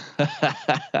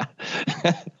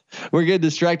 We're getting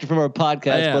distracted from our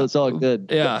podcast, but it's all good.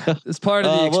 Yeah, it's part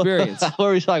of the experience. What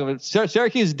are we talking about?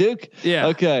 Syracuse, Duke. Yeah.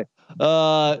 Okay.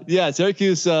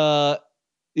 Syracuse.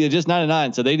 Just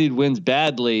 9-9, so they need wins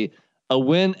badly. A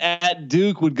win at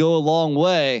Duke would go a long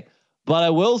way, but I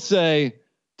will say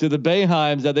to the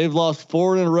Boeheims that they've lost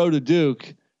 4 in a row to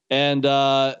Duke, and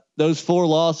those 4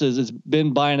 losses has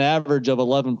been by an average of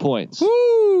 11 points.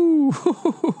 Woo!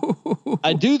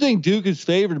 I do think Duke is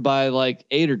favored by like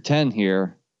 8 or 10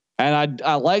 here. And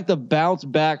I like the bounce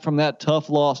back from that tough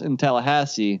loss in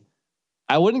Tallahassee.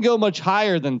 I wouldn't go much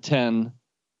higher than 10,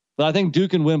 but I think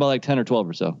Duke can win by like 10 or 12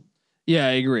 or so. Yeah,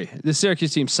 I agree. The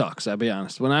Syracuse team sucks. I'll be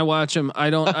honest. When I watch them, I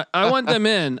want them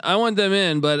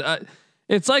in. But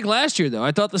it's like last year though.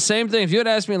 I thought the same thing. If you had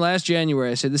asked me last January,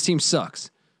 I said this team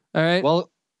sucks. All right. Well,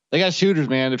 they got shooters,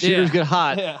 man. If shooters get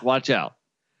hot, watch out.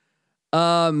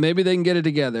 Maybe they can get it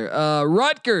together.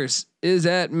 Rutgers is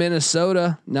at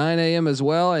Minnesota, 9 a.m. as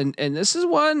well. And this is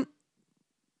one,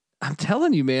 I'm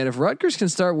telling you, man, if Rutgers can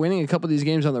start winning a couple of these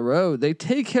games on the road, they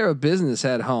take care of business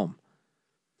at home.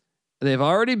 They've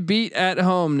already beat at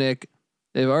home, Nick.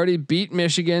 They've already beat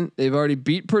Michigan. They've already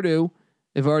beat Purdue.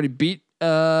 They've already beat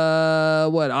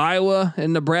Iowa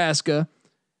and Nebraska.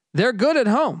 They're good at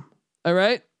home. All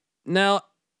right. Now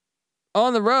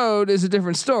on the road is a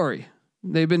different story.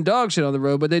 They've been dog shit on the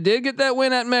road, but they did get that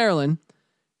win at Maryland.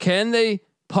 Can they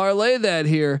parlay that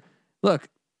here? Look,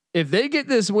 if they get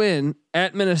this win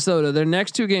at Minnesota, their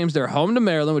next 2 games, they're home to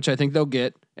Maryland, which I think they'll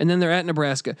get, and then they're at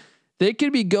Nebraska. They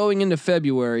could be going into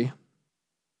February,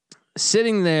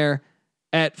 sitting there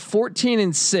at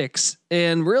 14-6,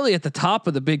 and really at the top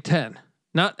of the Big Ten,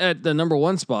 not at the number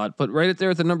 1 spot, but right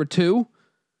there at the number 2.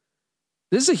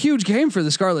 This is a huge game for the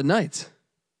Scarlet Knights.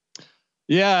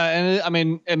 Yeah,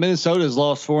 and Minnesota's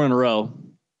lost 4 in a row.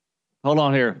 Hold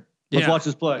on here. Let's watch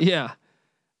this play. Yeah.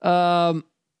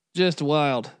 Just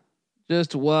wild,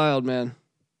 man.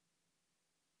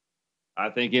 I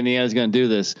think Indiana's going to do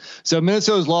this. So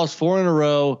Minnesota's lost 4 in a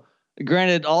row.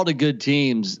 Granted, all the good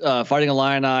teams, Fighting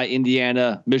Illini,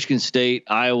 Indiana, Michigan State,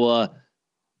 Iowa.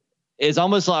 It's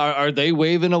almost like, are they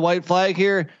waving a white flag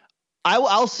here?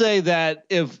 I'll say that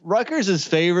if Rutgers is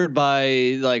favored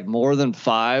by like more than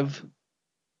 5,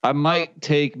 I might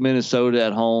take Minnesota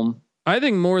at home. I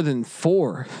think more than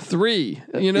 4, 3.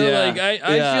 I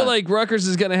feel like Rutgers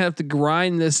is going to have to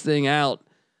grind this thing out.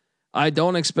 I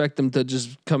don't expect them to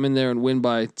just come in there and win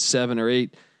by 7 or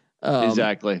 8.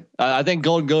 Exactly. I think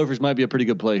Golden Gophers might be a pretty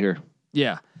good play here.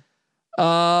 Yeah.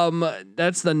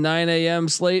 That's the 9 a.m.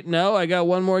 slate. No, I got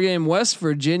one more game. West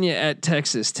Virginia at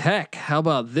Texas Tech. How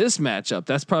about this matchup?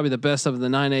 That's probably the best of the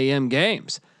 9 a.m.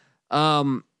 games.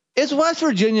 Is West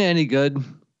Virginia any good?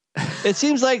 It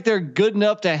seems like they're good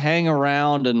enough to hang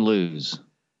around and lose.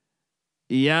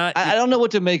 Yeah, I don't know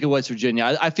what to make of West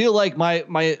Virginia. I feel like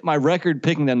my record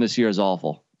picking them this year is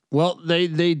awful. Well,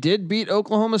 they did beat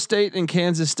Oklahoma State and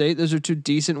Kansas State. Those are two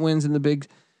decent wins in the big.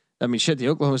 I mean, shit, the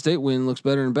Oklahoma State win looks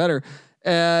better and better.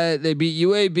 They beat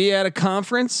UAB at a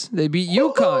conference. They beat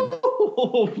UConn.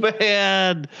 Oh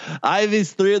man,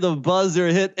 Ivy's 3 of the buzzer,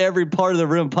 hit every part of the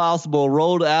rim possible,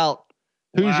 rolled out.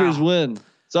 Hoosiers win.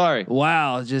 Sorry.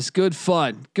 Wow, just good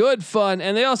fun.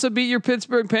 And they also beat your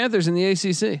Pittsburgh Panthers in the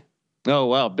ACC. Oh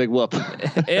wow, big whoop.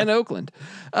 And Oakland.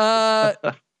 I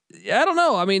don't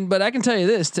know. I mean, but I can tell you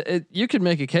this: you could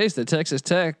make a case that Texas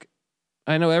Tech.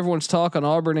 I know everyone's talking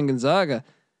Auburn and Gonzaga.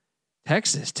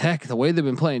 Texas Tech, the way they've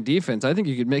been playing defense, I think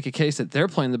you could make a case that they're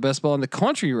playing the best ball in the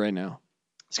country right now.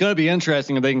 It's going to be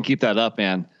interesting if they can keep that up,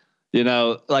 man. You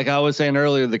know, like I was saying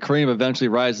earlier, the cream eventually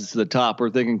rises to the top. We're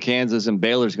thinking Kansas and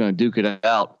Baylor's going to duke it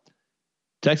out.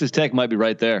 Texas Tech might be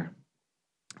right there.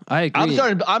 I agree.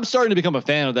 I'm starting to become a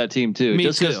fan of that team too. Me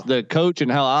just too. The coach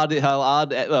and how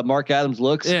odd Mark Adams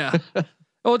looks. Yeah.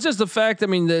 Well, it's just the fact. I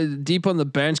mean, the deep on the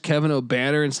bench, Kevin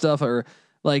O'Banner and stuff are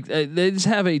like they just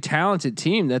have a talented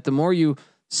team. That the more you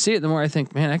see it, the more I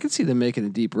think, man, I could see them making a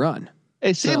deep run.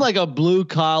 It seemed like a blue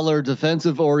collar,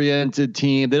 defensive oriented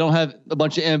team. They don't have a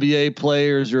bunch of NBA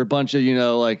players or a bunch of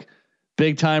like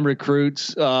big time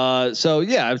recruits. So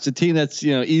yeah, it's a team that's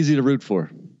easy to root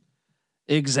for.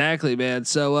 Exactly, man.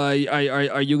 So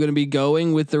are you going to be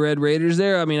going with the Red Raiders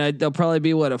there? I mean, they'll probably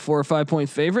be what, a 4 or 5 point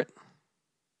favorite.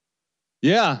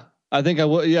 Yeah, I think I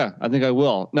will. Yeah, I think I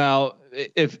will. Now,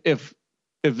 if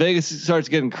Vegas starts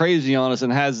getting crazy on us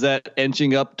and has that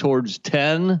inching up towards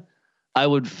 10, I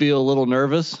would feel a little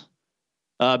nervous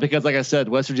because, like I said,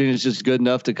 West Virginia is just good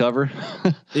enough to cover.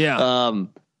 Yeah.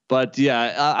 But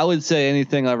yeah, I would say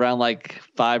anything around like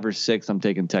 5 or 6. I'm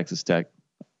taking Texas Tech.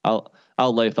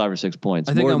 I'll lay 5 or 6 points.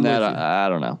 I think More I'm than with that, you. I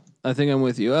don't know. I think I'm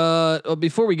with you.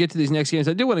 Before we get to these next games,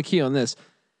 I do want to key on this.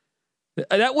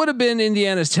 That would have been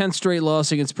Indiana's 10th straight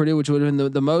loss against Purdue, which would have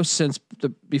been the most since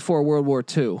before World War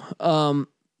II.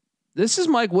 This is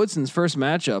Mike Woodson's first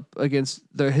matchup against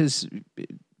his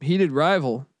heated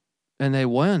rival, and they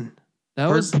won.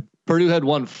 Purdue had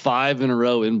won 5 in a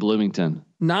row in Bloomington.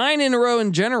 9 in a row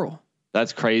in general.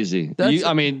 That's crazy.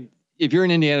 I mean, if you're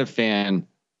an Indiana fan,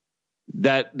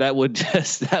 that would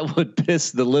piss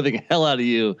the living hell out of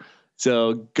you.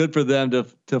 So good for them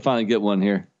to finally get one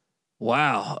here.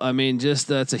 Wow. I mean,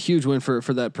 that's a huge win for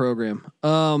that program.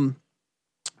 10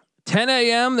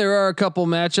 a.m. There are a couple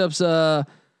matchups.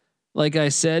 Like I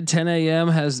said, 10 a.m.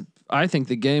 has, I think,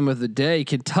 the game of the day.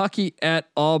 Kentucky at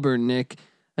Auburn. Nick,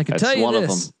 I can tell you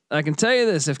this. I can tell you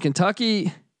this. If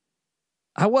Kentucky,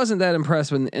 I wasn't that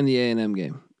impressed in the A&M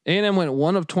game. A&M went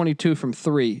 1 of 22 from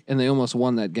 3, and they almost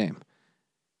won that game.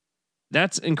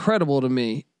 That's incredible to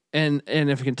me. And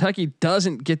if Kentucky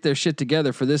doesn't get their shit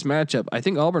together for this matchup, I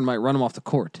think Auburn might run them off the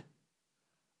court.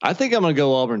 I think I'm going to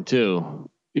go Auburn too.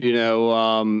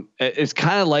 It's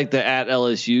kind of like the at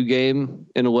LSU game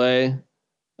in a way.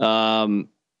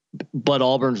 But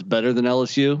Auburn's better than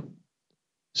LSU.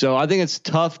 So I think it's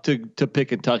tough to pick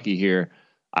Kentucky here.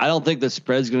 I don't think the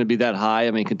spread's going to be that high.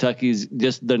 I mean, Kentucky's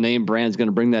just the name brand's going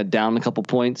to bring that down a couple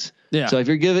points. Yeah. So if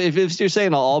you're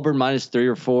saying Auburn -3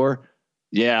 or 4,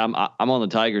 yeah, I'm on the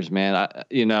Tigers, man.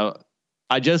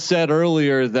 I just said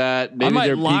earlier that maybe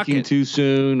they're peaking too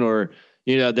soon, or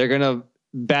they're going to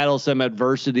battle some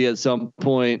adversity at some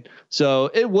point. So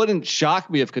it wouldn't shock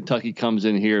me if Kentucky comes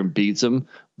in here and beats them,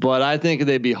 but I think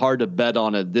they'd be hard to bet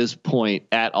on at this point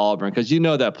at Auburn because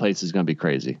that place is going to be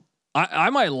crazy. I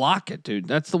might lock it, dude.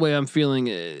 That's the way I'm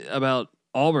feeling about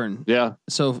Auburn. Yeah.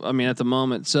 So I mean, at the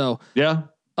moment, so yeah.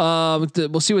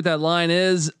 We'll see what that line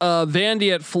is.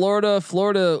 Vandy at Florida.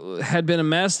 Florida had been a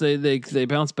mess. They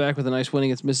bounced back with a nice win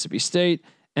against Mississippi State.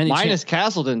 Minus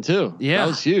Castleton too. Yeah, that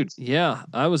was huge. Yeah,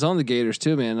 I was on the Gators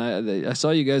too, man. I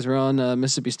saw you guys were on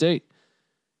Mississippi State.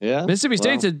 Yeah, Mississippi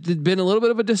State's been a little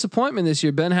bit of a disappointment this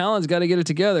year. Ben Howland's got to get it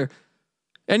together.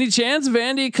 Any chance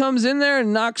Vandy comes in there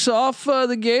and knocks off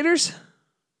the Gators?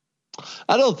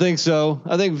 I don't think so.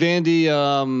 I think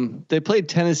Vandy, they played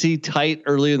Tennessee tight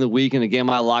early in the week in a game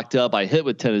I locked up. I hit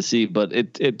with Tennessee, but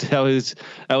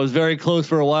I was very close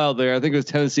for a while there. I think it was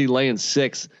Tennessee laying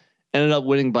 6, ended up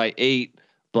winning by 8,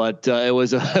 but it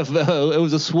was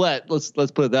a sweat. Let's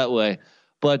put it that way.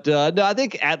 But no, I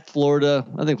think at Florida,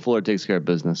 Florida takes care of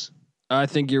business. I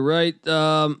think you're right.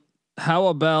 How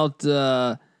about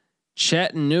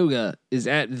Chattanooga is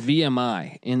at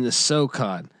VMI in the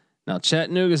SoCon? Now,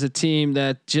 Chattanooga is a team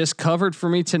that just covered for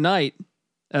me tonight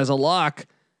as a lock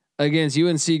against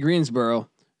UNC Greensboro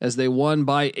as they won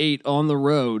by 8 on the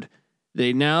road.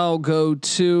 They now go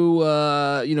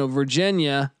to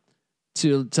Virginia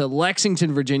to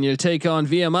Lexington, Virginia to take on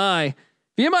VMI.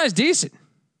 VMI is decent.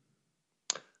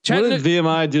 What did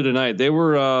VMI do tonight? They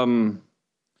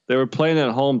were playing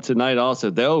at home tonight also.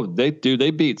 They beat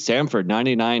Samford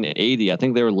 99-80. I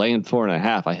think they were laying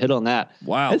 4.5. I hit on that.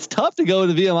 Wow. It's tough to go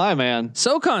to VMI, man.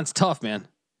 SoCon's tough, man.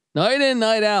 Night in,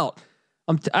 night out.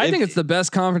 I think it's the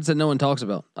best conference that no one talks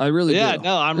about. I really do.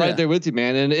 No, I'm right there with you,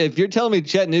 man. And if you're telling me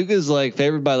Chattanooga's like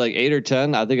favored by like 8 or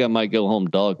 10, I think I might go home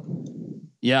dog.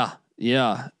 Yeah.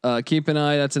 Keep an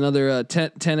eye. That's another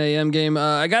 10 a.m. game.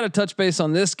 I got to touch base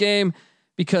on this game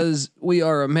because we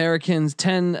are Americans.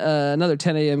 Another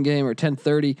 10 a.m. game or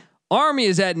 10:30. Army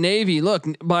is at Navy. Look,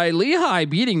 by Lehigh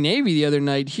beating Navy the other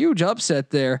night, huge upset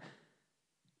there.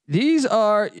 These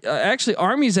are actually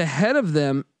Army's ahead of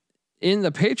them in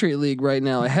the Patriot League right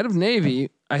now, ahead of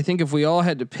Navy. I think if we all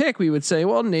had to pick, we would say,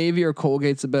 well, Navy or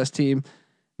Colgate's the best team.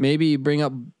 Maybe bring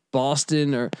up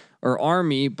Boston or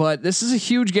Army, but this is a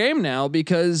huge game now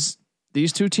because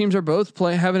these two teams are both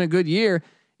having a good year.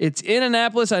 It's in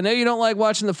Annapolis. I know you don't like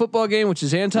watching the football game, which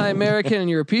is anti-American, and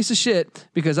you're a piece of shit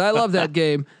because I love that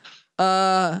game.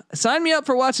 Sign me up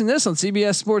for watching this on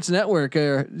CBS Sports Network.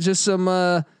 Just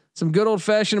some good old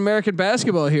fashioned American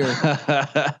basketball here.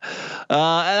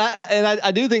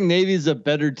 I do think Navy's a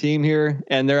better team here,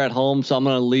 and they're at home, so I'm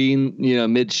going to lean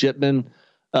midshipmen.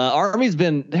 Army's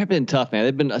they've been tough, man.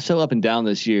 They've been so up and down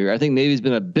this year. I think Navy's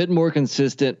been a bit more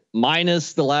consistent,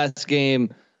 minus the last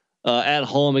game at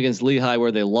home against Lehigh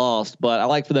where they lost. But I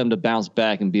like for them to bounce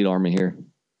back and beat Army here.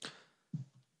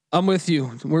 I'm with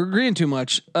you. We're agreeing too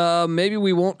much. Maybe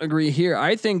we won't agree here.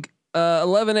 I think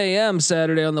 11 a.m.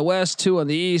 Saturday on the West, 2 on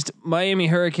the East. Miami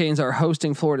Hurricanes are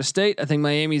hosting Florida State. I think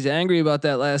Miami's angry about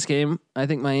that last game. I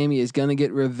think Miami is going to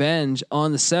get revenge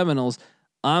on the Seminoles.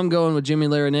 I'm going with Jimmy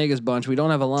Larinaga's bunch. We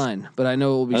don't have a line, but I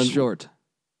know it will be short.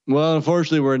 Well,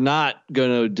 unfortunately, we're not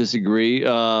going to disagree.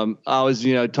 I was,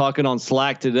 talking on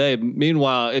Slack today.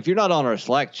 Meanwhile, if you're not on our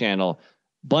Slack channel,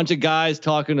 bunch of guys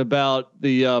talking about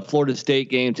the Florida State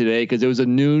game today because it was a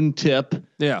noon tip.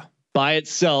 Yeah. By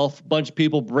itself, bunch of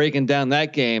people breaking down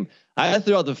that game. I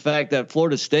threw out the fact that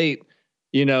Florida State,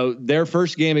 their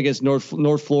first game against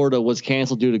North Florida was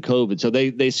canceled due to COVID. So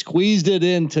they squeezed it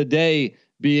in today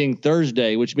being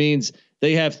Thursday, which means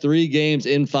they have 3 games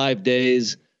in 5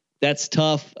 days. That's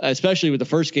tough, especially with the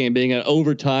first game being an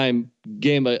overtime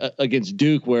game against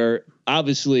Duke, where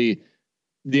obviously,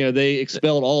 they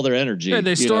expelled all their energy. Yeah,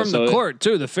 they stormed the court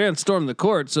too. The fans stormed the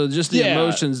court. So just the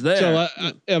emotions there. So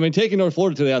I mean, taking North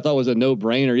Florida today, I thought was a no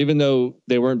brainer, even though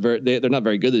they weren't they're not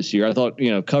very good this year. I thought,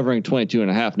 covering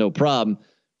 22.5, no problem.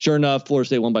 Sure enough, Florida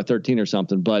State won by 13 or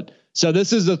something. But so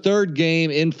this is the 3rd game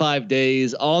in 5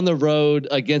 days on the road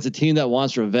against a team that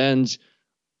wants revenge.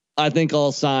 I think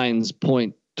all signs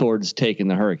point towards taking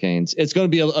the Hurricanes. It's going to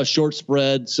be a short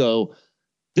spread. So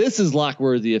this is lock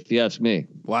worthy if you ask me.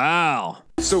 Wow.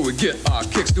 So we get our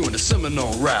kicks doing the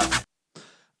Seminole rap.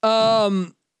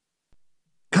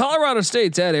 Colorado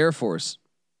State's at Air Force.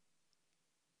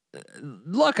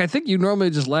 Look, I think you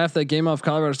normally just laugh that game off.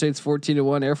 Colorado State's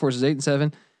 14-1. Air Force is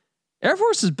 8-7. Air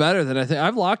Force is better than I think.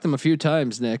 I've locked them a few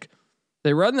times, Nick.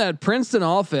 They run that Princeton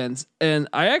offense, and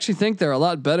I actually think they're a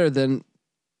lot better than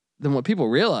what people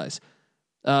realize.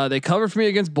 They covered for me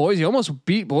against Boise. Almost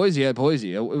beat Boise at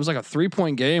Boise. It was like a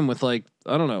 3-point game with 2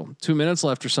 minutes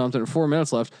left or something, or 4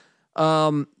 minutes left.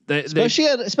 Especially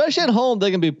at home, they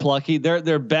can be plucky.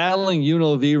 They're battling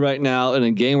UNLV right now in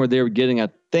a game where they were getting, I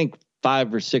think,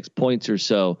 5 or 6 points or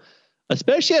so.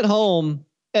 Especially at home,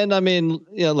 and I mean,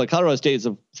 look, Colorado State is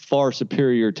a far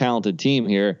superior, talented team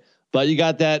here, but you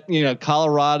got that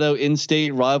Colorado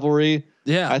in-state rivalry.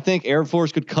 Yeah, I think Air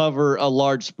Force could cover a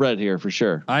large spread here for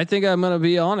sure. I think I'm going to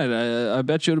be on it. I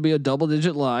bet you it'll be a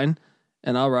double-digit line,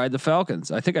 and I'll ride the Falcons.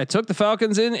 I think I took the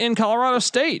Falcons in Colorado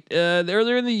State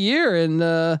earlier in the year, and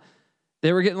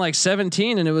they were getting like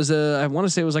 17, and it was I want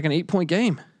to say it was like an 8-point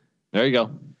game. There you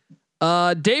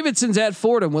go. Davidson's at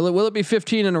Fordham. Will it be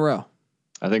 15 in a row?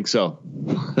 I think so.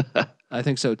 I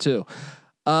think so too.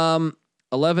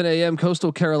 11 a.m.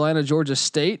 Coastal Carolina, Georgia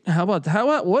State. How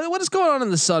about what is going on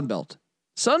in the Sun Belt?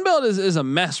 Sun Belt is a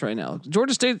mess right now.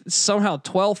 Georgia State is somehow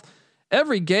 12th.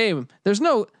 Every game, there's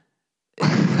no.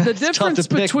 The difference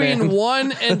between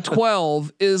 1 and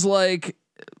 12 is like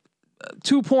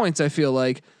 2 points. I feel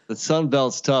like the Sun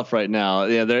Belt's tough right now.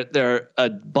 Yeah, they're a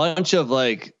bunch of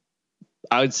I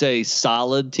would say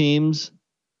solid teams,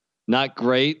 not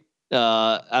great.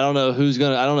 I don't know who's.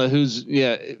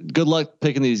 Good luck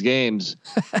picking these games.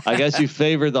 I guess you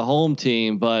favor the home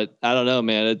team, but I don't know,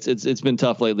 man. It's been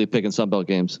tough lately picking Sun Belt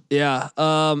games. Yeah.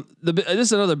 This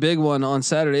is another big one on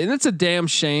Saturday, and it's a damn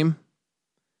shame.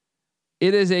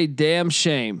 It is a damn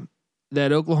shame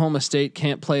that Oklahoma State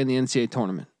can't play in the NCAA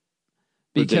tournament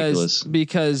Ridiculous.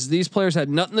 because these players had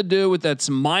nothing to do with that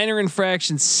minor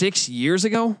infraction 6 years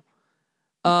ago.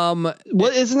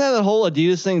 What isn't that the whole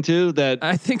Adidas thing too? That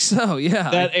I think so.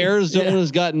 Yeah. that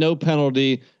Arizona's got no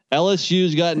penalty.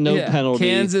 LSU's got no penalty.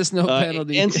 Kansas no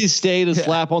penalty. NC State a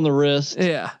slap on the wrist.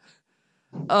 Yeah.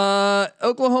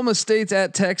 Oklahoma State's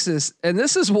at Texas, and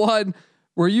this is one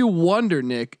where you wonder,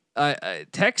 Nick.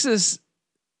 Texas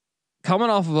coming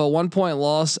off of a 1-point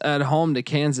loss at home to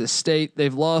Kansas State.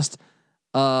 They've lost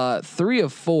 3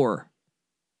 of 4.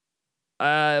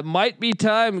 Might be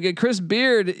time. Chris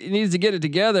Beard needs to get it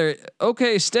together.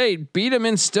 OK State beat him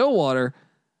in Stillwater.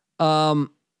 And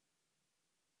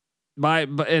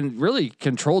really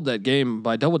controlled that game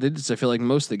by double digits. I feel like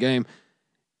most of the game.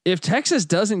 If Texas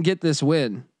doesn't get this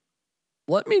win,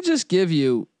 let me just give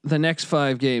you the next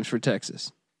 5 games for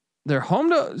Texas. They're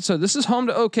home to, so this is home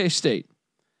to OK State.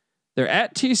 They're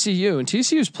at TCU, and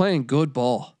TCU is playing good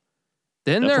ball.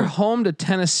 Then they're home to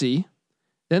Tennessee.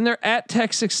 Then they're at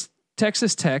Texas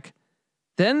Tech.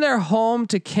 Then they're home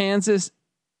to Kansas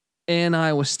and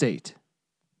Iowa State.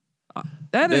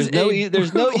 There's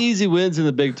no easy wins in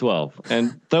the Big 12,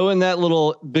 and throw in that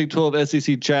little Big 12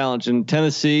 SEC challenge in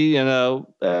Tennessee.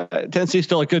 Tennessee's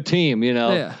still a good team,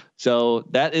 so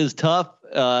that is tough.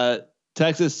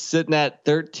 Texas sitting at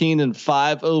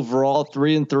 13-5 overall,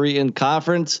 3-3 in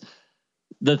conference.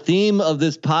 The theme of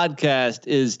this podcast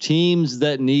is teams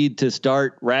that need to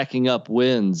start racking up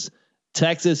wins.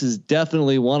 Texas is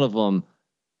definitely one of them.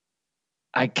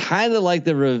 I kind of like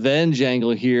the revenge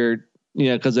angle here.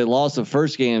 Because they lost the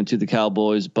first game to the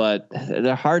Cowboys, but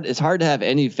it's hard to have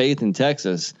any faith in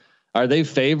Texas. Are they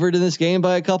favored in this game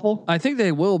by a couple? I think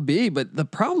they will be, but the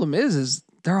problem is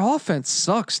their offense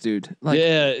sucks, dude.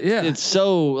 It's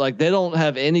so like they don't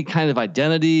have any kind of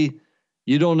identity.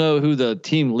 You don't know who the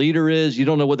team leader is. You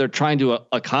don't know what they're trying to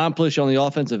accomplish on the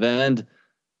offensive end.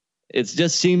 It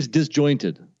just seems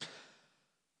disjointed.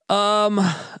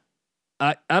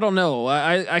 I don't know.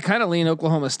 I kind of lean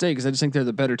Oklahoma State because I just think they're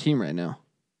the better team right now.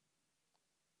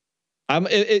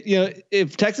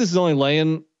 If Texas is only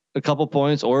laying a couple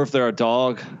points, or if they're a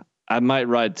dog, I might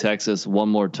ride Texas one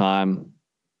more time.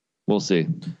 We'll see.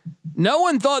 No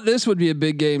one thought this would be a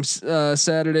big game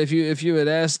Saturday. If you had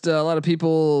asked a lot of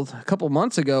people a couple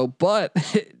months ago, but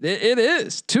it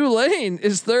is. Tulane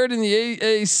is third in the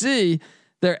AAC.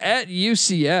 They're at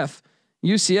UCF.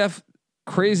 UCF.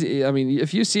 Crazy. I mean,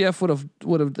 if UCF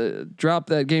would have dropped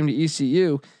that game to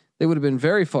ECU, they would have been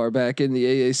very far back in the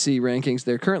AAC rankings.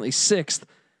 They're currently 6th.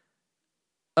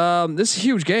 This is a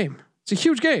huge game. It's a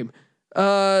huge game.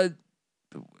 Ron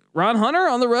Hunter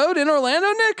on the road in Orlando,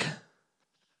 Nick.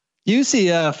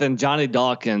 UCF and Johnny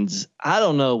Dawkins. I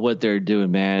don't know what they're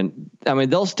doing, man. I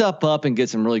mean, they'll step up and get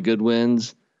some really good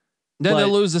wins. Then they'll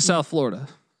lose to South Florida.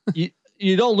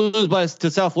 you don't lose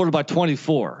to South Florida by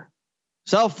 24.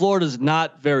 South Florida is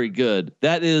not very good.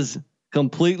 That is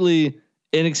completely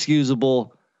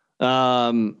inexcusable.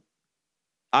 I've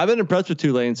been impressed with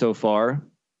Tulane so far.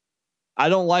 I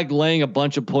don't like laying a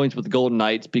bunch of points with the Golden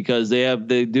Knights because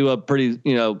they do a pretty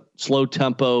slow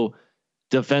tempo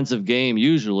defensive game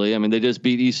usually. I mean, they just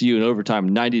beat ECU in overtime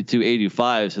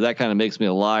 92-85, so that kind of makes me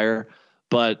a liar.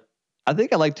 But I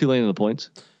think I like Tulane in the points.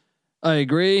 I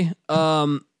agree.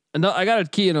 No, I got to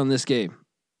key in on this game.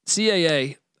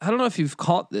 CAA. I don't know if you've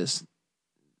caught this.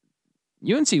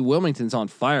 UNC Wilmington's on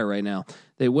fire right now.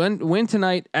 They win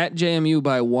tonight at JMU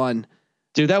by 1.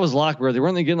 Dude, that was Lockworthy.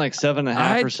 Weren't they getting like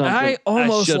 7.5 or something? I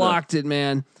almost locked it,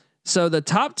 man. So the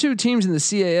top 2 teams in the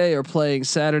CAA are playing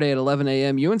Saturday at 11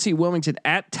 a.m. UNC Wilmington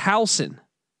at Towson.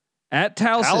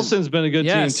 Towson's been a good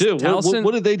team too.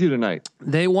 What did they do tonight?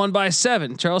 They won by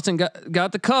 7. Charleston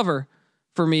got the cover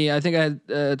for me. I think I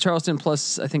had Charleston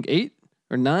plus 8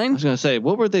 or 9. I was gonna say,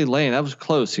 what were they laying? That was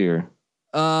close here.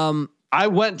 I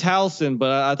went Towson,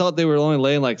 but I thought they were only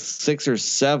laying like 6 or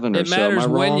 7 or so. It matters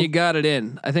when you got it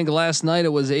in. I think last night it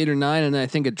was 8 or 9, and I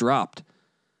think it dropped.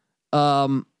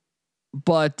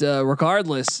 But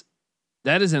regardless,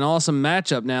 that is an awesome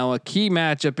matchup. Now, a key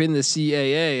matchup in the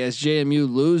CAA as JMU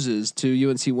loses to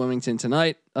UNC Wilmington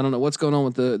tonight. I don't know what's going on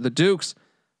with the Dukes,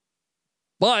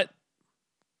 but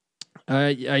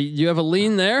you have a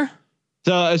lean there.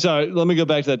 So sorry, let me go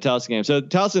back to that Towson game. So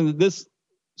Towson, this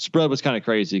spread was kind of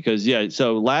crazy because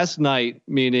so last night,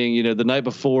 meaning the night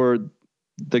before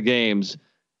the games,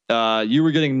 you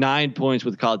were getting 9 points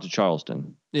with College of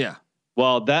Charleston. Yeah.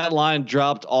 Well, that line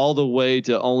dropped all the way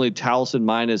to only Towson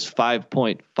minus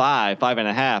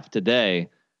 5.5 today.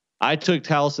 I took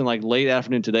Towson like late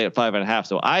afternoon today at 5.5.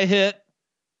 So I hit,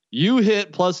 you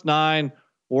hit +9.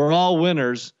 We're all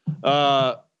winners.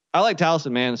 I like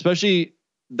Towson, man, especially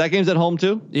That game's at home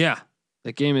too. Yeah,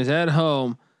 that game is at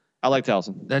home. I like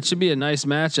Towson. That should be a nice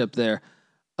matchup there.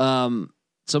 Some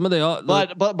of the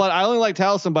but I only like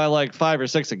Towson by like 5 or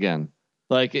 6 again.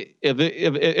 Like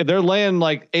if they're laying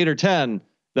like 8 or 10,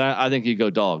 then I think you go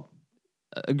dog.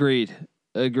 Agreed.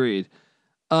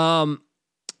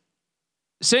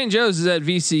 St. Joe's is at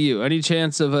VCU. Any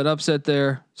chance of an upset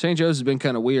there? St. Joe's has been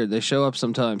kind of weird. They show up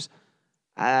sometimes.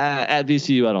 At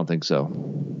VCU, I don't think so.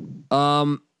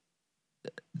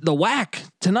 The WAC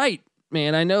tonight,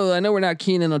 man. I know we're not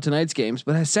keen in on tonight's games,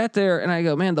 but I sat there and I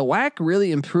go, man, the WAC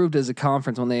really improved as a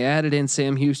conference when they added in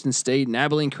Sam Houston State and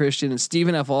Abilene Christian and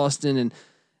Stephen F. Austin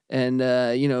and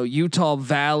Utah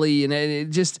Valley, and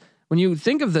it just, when you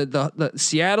think of the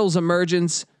Seattle's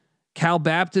emergence, Cal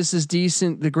Baptist is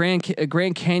decent. The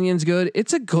Grand Canyon's good.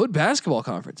 It's a good basketball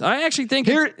conference. I actually think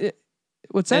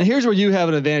what's that? And here's where you have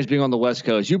an advantage being on the West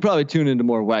Coast. You probably tune into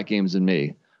more WAC games than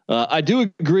me. I do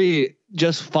agree.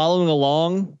 Just following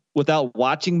along without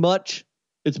watching much,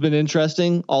 it's been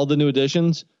interesting. All the new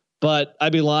additions, but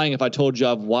I'd be lying if I told you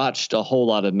I've watched a whole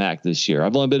lot of MAC this year.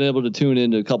 I've only been able to tune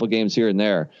into a couple games here and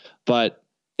there, but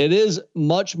it is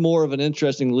much more of an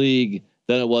interesting league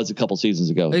than it was a couple seasons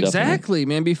ago. Exactly,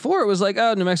 man. Before it was like,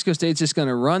 oh, New Mexico State's just going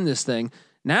to run this thing.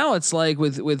 Now it's like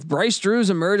with Bryce Drew's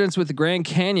emergence with the Grand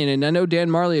Canyon, and I know Dan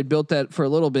Marley had built that for a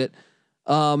little bit.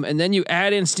 And then you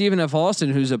add in Stephen F. Austin,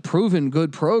 who's a proven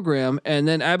good program, and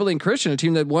then Abilene Christian, a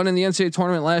team that won in the NCAA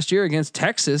tournament last year against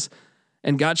Texas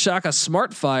and got Shaka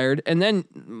Smart fired. And then,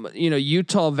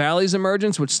 Utah Valley's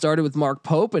emergence, which started with Mark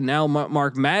Pope, and now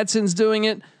Mark Madsen's doing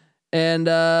it. And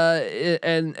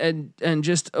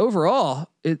just overall,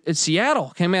 it's Seattle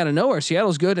came out of nowhere.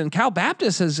 Seattle's good, and Cal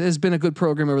Baptist has been a good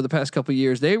program over the past couple of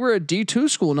years. They were a D2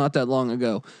 school not that long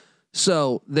ago,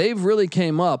 so they've really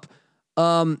came up.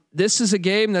 This is a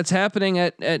game that's happening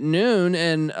at noon,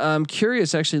 and I'm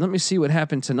curious. Actually, let me see what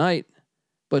happened tonight.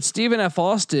 But Stephen F.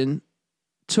 Austin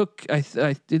took.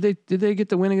 Did they get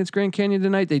the win against Grand Canyon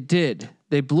tonight? They did.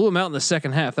 They blew them out in the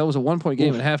second half. That was a 1-point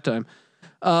game at halftime.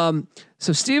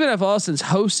 So Stephen F. Austin's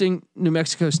hosting New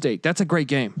Mexico State. That's a great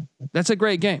game. That's one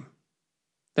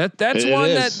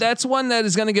that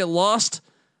is going to get lost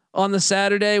on the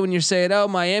Saturday when you're saying, oh,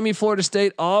 Miami, Florida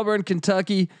State, Auburn,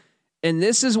 Kentucky. And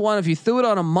this is one, if you threw it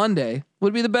on a Monday,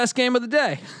 would be the best game of the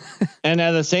day. And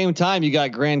at the same time, you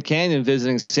got Grand Canyon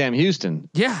visiting Sam Houston.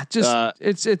 Yeah.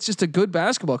 It's just a good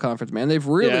basketball conference, man. They've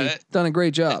really done a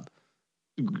great job.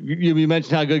 You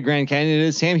mentioned how good Grand Canyon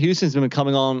is. Sam Houston's been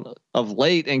coming on of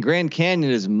late, and Grand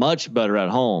Canyon is much better at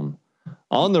home.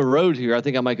 On the road here, I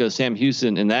think I might go Sam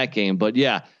Houston in that game. But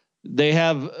yeah, they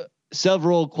have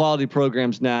several quality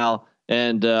programs now,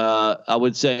 and I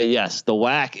would say yes, the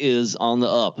WAC is on the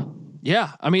up.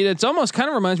 Yeah, I mean, it's almost kind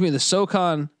of reminds me of the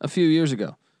SoCon a few years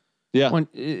ago. Yeah.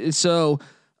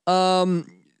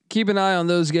 Keep an eye on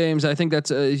those games. I think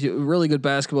that's a really good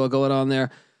basketball going on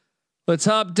there. Let's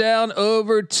hop down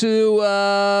over to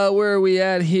where are we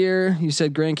at here? You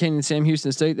said Grand Canyon, Sam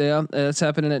Houston State. Yeah, that's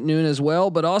happening at noon as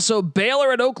well. But also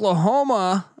Baylor at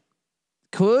Oklahoma.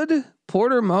 Could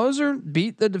Porter Moser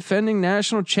beat the defending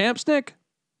national champs, Nick?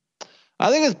 I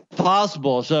think it's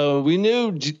possible. So we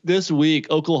knew this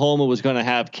week Oklahoma was going to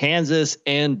have Kansas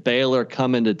and Baylor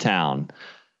come into town.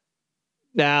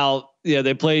 Now,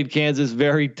 they played Kansas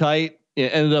very tight.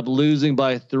 It ended up losing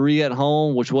by 3 at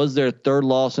home, which was their third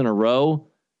loss in a row.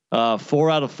 4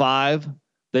 out of 5.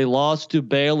 They lost to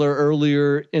Baylor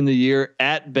earlier in the year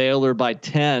at Baylor by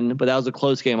 10, but that was a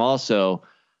close game also.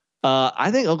 I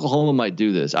think Oklahoma might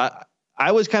do this.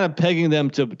 I was kind of pegging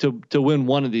them to win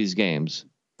one of these games.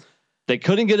 They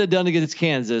couldn't get it done against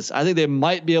Kansas. I think they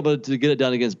might be able to get it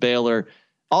done against Baylor.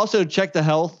 Also, check the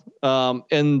health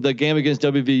in the game against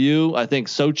WVU. I think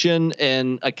Sochin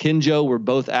and Akinjo were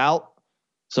both out.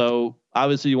 So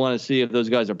obviously you want to see if those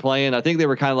guys are playing. I think they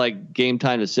were kind of like game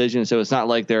time decisions. So it's not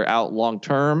like they're out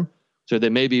long-term. So they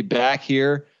may be back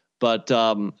here, but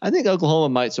I think Oklahoma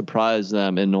might surprise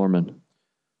them in Norman.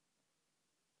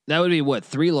 That would be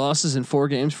 3 losses in 4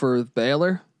 games for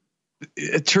Baylor.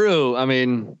 True. I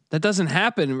mean, that doesn't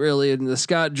happen really in the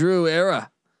Scott Drew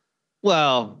era.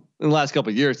 Well, in the last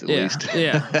couple of years, at least.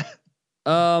 Yeah.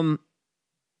 I'm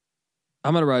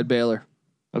going to ride Baylor.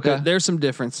 Okay. There's some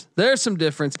difference.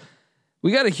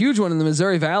 We got a huge one in the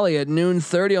Missouri Valley at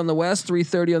 12:30 on the West,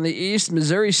 3:30 on the East.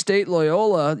 Missouri State,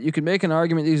 Loyola. You can make an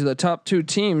argument these are the top 2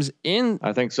 teams in.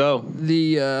 I think so.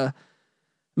 The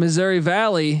Missouri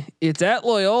Valley. It's at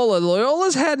Loyola.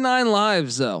 Loyola's had 9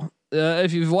 lives though.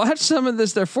 If you've watched some of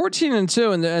this, they're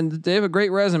 14-2, and they have a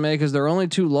great resume because their only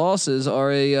 2 losses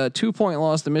are a 2-point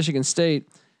loss to Michigan State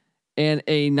and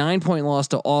a 9-point loss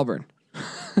to Auburn.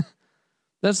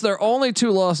 That's their only 2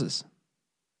 losses.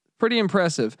 pretty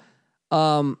impressive.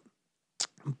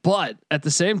 But at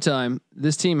the same time,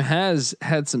 this team has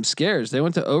had some scares. They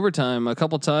went to overtime a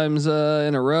couple times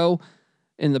in a row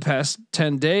in the past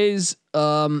 10 days.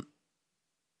 I'm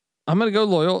going to go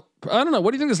Loyola. I don't know.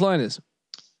 What do you think this line is?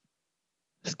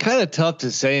 It's kind of tough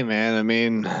to say, man. I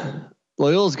mean,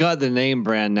 Loyola's got the name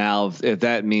brand now, if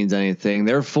that means anything.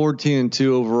 They're 14-2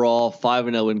 overall,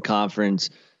 5-0 in conference.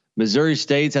 Missouri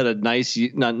State's had a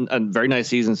very nice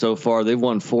season so far. They've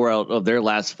won 4 out of their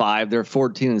last 5. They're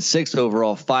 14-6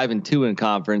 overall, 5-2 in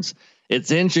conference.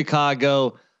 It's in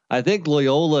Chicago. I think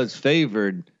Loyola is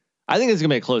favored. I think it's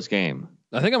gonna be a close game.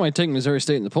 I think I might take Missouri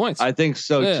State in the points. I think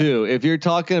so too. If you're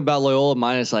talking about Loyola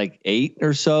minus like 8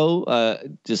 or so,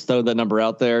 just throw that number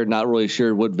out there. Not really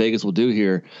sure what Vegas will do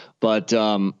here, but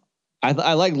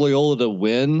I like Loyola to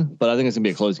win, but I think it's gonna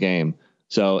be a close game.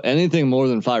 So anything more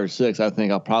than 5 or 6, I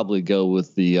think I'll probably go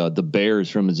with the Bears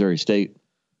from Missouri State.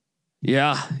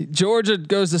 Yeah, Georgia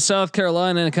goes to South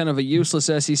Carolina in kind of a useless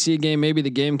SEC game. Maybe the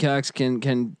Gamecocks can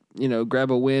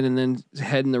grab a win and then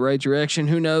head in the right direction.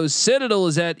 Who knows? Citadel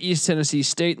is at East Tennessee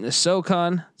State in the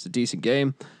SoCon. It's a decent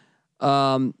game.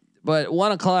 But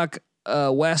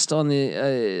 1:00 West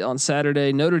on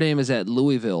Saturday. Notre Dame is at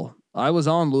Louisville. I was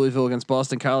on Louisville against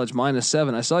Boston College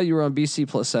 -7. I saw you were on BC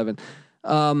 +7.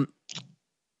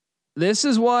 This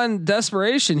is one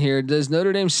desperation here. Does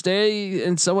Notre Dame stay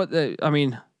in somewhat?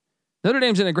 Notre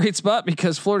Dame's in a great spot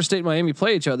because Florida State and Miami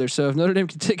play each other. So if Notre Dame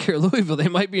can take care of Louisville, they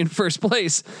might be in first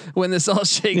place when this all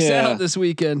shakes out this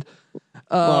weekend.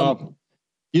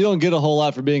 You don't get a whole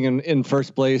lot for being in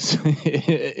first place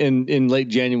in late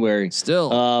January. Still,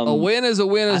 a win is a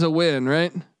win is a win,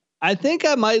 right? I think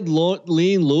I might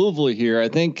lean Louisville here. I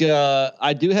think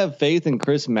I do have faith in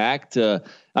Chris Mack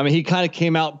he kind of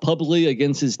came out publicly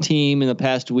against his team in the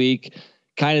past week,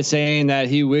 kind of saying that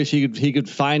he wished he could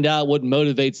find out what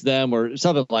motivates them or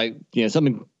something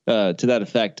something to that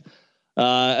effect.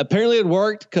 Apparently it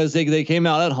worked because they came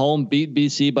out at home, beat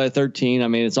BC by 13. I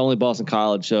mean, it's only Boston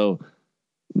College, so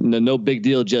no big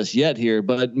deal just yet here,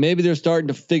 but maybe they're starting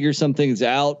to figure some things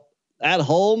out at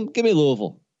home. Give me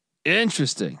Louisville.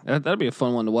 Interesting. That'd be a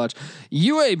fun one to watch.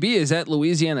 UAB is at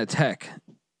Louisiana Tech.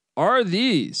 Are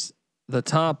these the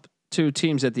top 2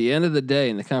 teams at the end of the day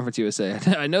in the Conference USA?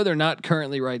 I know they're not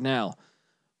currently right now,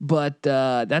 but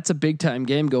that's a big time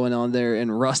game going on there in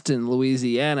Ruston,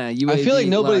 Louisiana. UAB, I feel like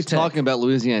nobody's talking about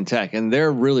Louisiana Tech, and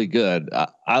they're really good.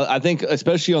 I think,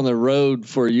 especially on the road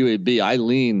for UAB, I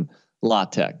lean La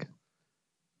Tech.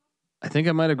 I think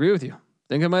I might agree with you.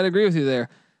 There.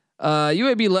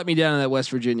 UAB let me down in that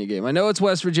West Virginia game. I know it's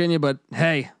West Virginia, but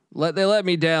hey, they let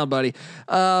me down, buddy.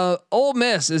 Ole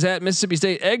Miss is at Mississippi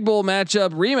State. Egg Bowl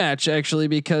rematch actually,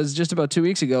 because just about 2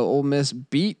 weeks ago, Ole Miss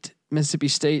beat Mississippi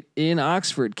State in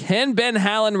Oxford. Can Ben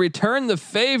Howland return the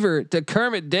favor to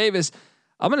Kermit Davis?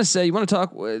 I'm going to say, you want to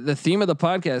talk the theme of the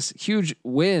podcast, huge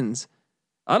wins.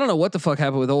 I don't know what the fuck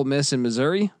happened with Ole Miss in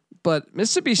Missouri, but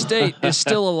Mississippi State is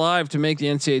still alive to make the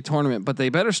NCAA tournament, but they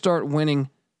better start winning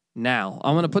now.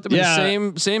 I'm going to put them in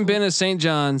the same bin as St.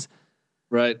 John's.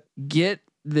 Right. Get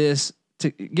your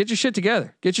shit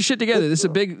together. This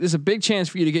is a big chance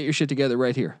for you to get your shit together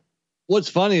right here. What's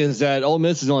funny is that Ole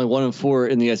Miss is only 1-4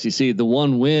 in the SEC. The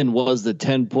one win was the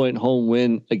 10-point home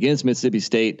win against Mississippi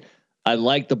State. I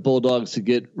like the Bulldogs to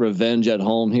get revenge at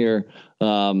home here.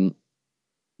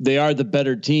 They are the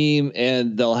better team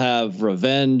and they'll have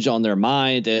revenge on their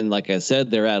mind. And like I said,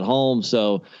 they're at home.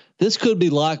 So this could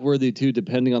be lock worthy too,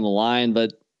 depending on the line,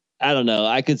 but I don't know.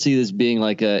 I could see this being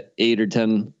like a 8 or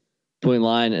 10 point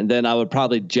line. And then I would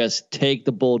probably just take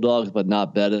the Bulldogs, but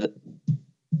not bet it.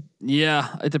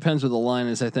 Yeah. It depends what the line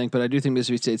is, I think, but I do think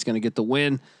Mississippi State's going to get the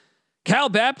win. Cal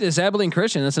Baptist, Abilene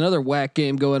Christian. That's another whack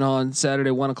game going on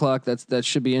Saturday, 1:00. That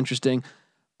should be interesting.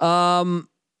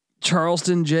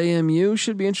 Charleston JMU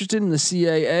should be interested in the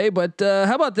CAA, but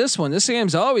how about this one? This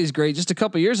game's always great. Just a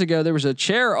couple years ago, there was a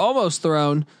chair almost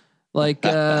thrown like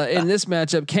in this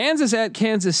matchup. Kansas at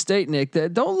Kansas State, Nick.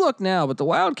 Don't look now, but the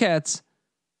Wildcats,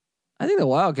 I think the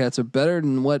Wildcats are better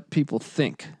than what people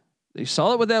think. They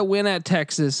saw it with that win at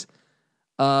Texas.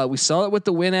 We saw it with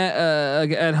the win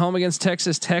at home against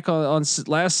Texas Tech on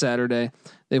last Saturday.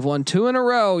 They've won 2 in a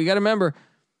row. You got to remember,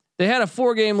 they had a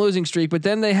 4-game losing streak, but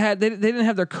then they didn't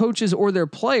have their coaches or their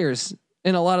players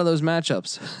in a lot of those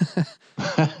matchups.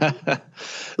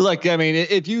 Look, I mean,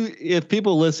 if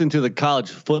people listen to the college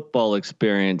football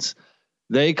experience,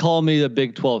 they call me the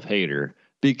Big 12 hater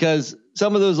because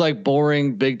some of those like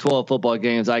boring Big 12 football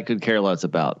games I could care less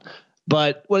about.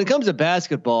 But when it comes to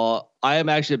basketball, I am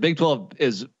actually Big 12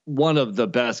 is one of the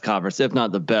best conference, if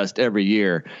not the best, every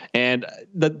year. And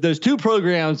there's two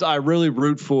programs I really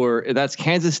root for. And that's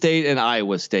Kansas State and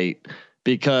Iowa State,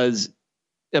 because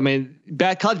I mean,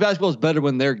 college basketball is better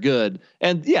when they're good.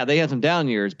 And yeah, they have some down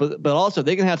years, but also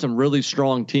they can have some really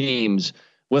strong teams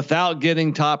without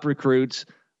getting top recruits.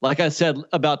 Like I said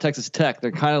about Texas Tech,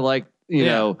 they're kind of like, you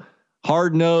know,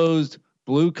 hard-nosed,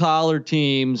 blue-collar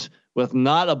teams with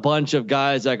not a bunch of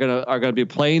guys that are gonna be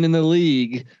playing in the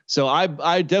league. So I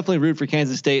definitely root for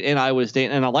Kansas State and Iowa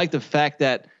State, and I like the fact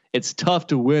that it's tough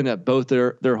to win at both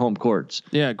their home courts.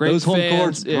 Yeah, great. Those fans, home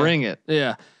courts bring it.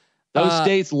 Yeah. Those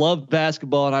states love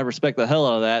basketball, and I respect the hell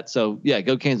out of that. So yeah,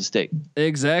 go Kansas State.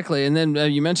 Exactly. And then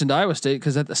you mentioned Iowa State,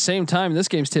 because at the same time, this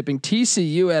game's tipping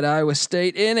TCU at Iowa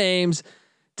State in Ames.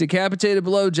 Decapitated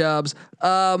blowjobs.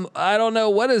 I don't know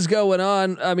what is going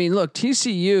on. I mean, look,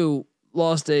 TCU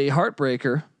lost a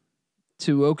heartbreaker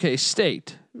to OK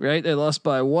State, right? They lost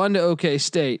by 1 to OK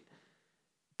State.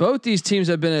 Both these teams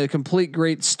have been a complete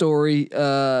great story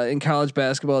in college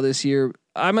basketball this year.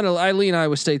 I lean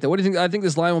Iowa State though. What do you think? I think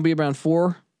this line will be around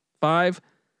 4, 5.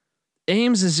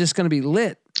 Ames is just going to be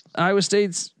lit. Iowa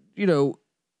State's,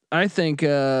 I think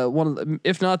one of the,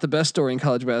 if not the best story in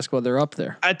college basketball. They're up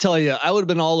there. I tell you, I would have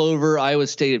been all over Iowa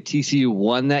State if TCU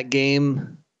won that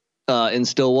game in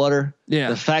Stillwater. Yeah.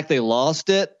 The fact they lost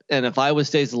it, and if Iowa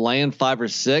State's laying 5 or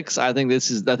 6, I think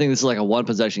this is like a 1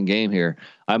 possession game here.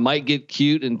 I might get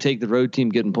cute and take the road team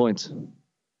getting points.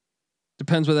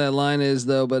 Depends where that line is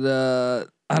though, but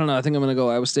I don't know. I think I'm going to go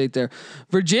Iowa State there.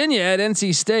 Virginia at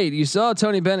NC State. You saw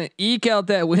Tony Bennett eke out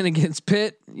that win against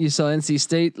Pitt. You saw NC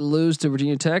State lose to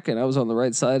Virginia Tech, and I was on the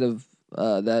right side of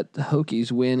that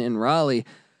Hokies win in Raleigh.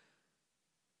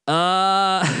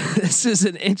 This is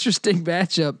an interesting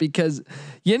matchup because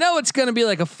it's going to be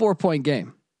like a 4-point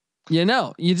game. You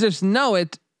just know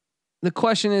it. The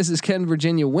question is can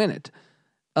Virginia win it?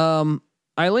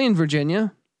 I lean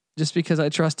Virginia just because I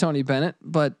trust Tony Bennett,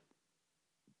 but.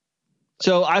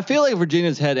 So I feel like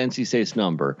Virginia's had NC State's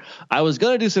number. I was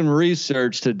going to do some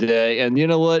research today, and you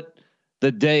know what?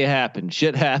 The day happened.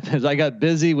 Shit happens. I got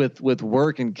busy with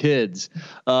work and kids.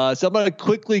 So I'm going to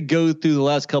quickly go through the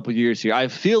last couple of years here. I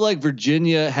feel like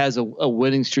Virginia has a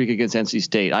winning streak against NC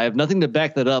State. I have nothing to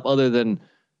back that up other than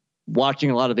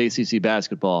watching a lot of ACC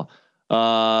basketball.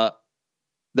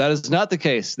 That is not the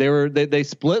case. They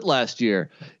split last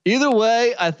year. Either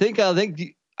way, I think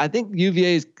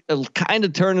UVA is kind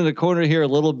of turning the corner here a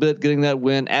little bit, getting that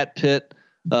win at Pitt.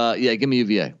 Give me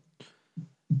UVA.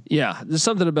 Yeah, there's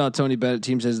something about Tony Bennett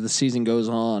teams as the season goes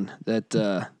on that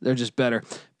they're just better.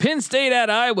 Penn State at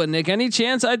Iowa, Nick. Any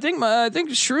chance? I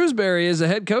think Shrewsbury as a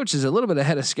head coach is a little bit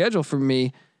ahead of schedule for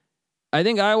me. I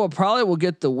think Iowa probably will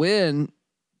get the win,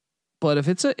 but if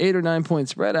it's an 8 or 9 point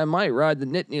spread, I might ride the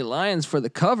Nittany Lions for the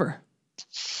cover.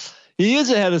 He is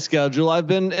ahead of schedule. I've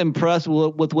been impressed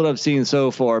with what I've seen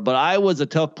so far, but Iowa's a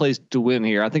tough place to win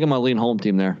here. I think I'm gonna lean home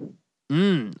team there.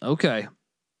 Okay.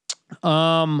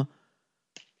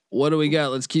 What do we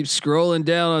got? Let's keep scrolling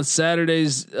down on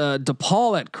Saturdays.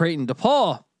 DePaul at Creighton.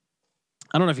 DePaul.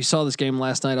 I don't know if you saw this game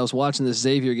last night. I was watching this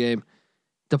Xavier game.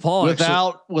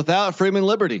 DePaul without Freeman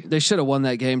Liberty. They should have won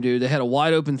that game, dude. They had a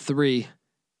wide open 3.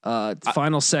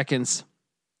 Final seconds.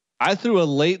 I threw a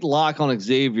late lock on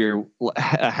Xavier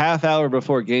a half hour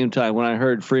before game time when I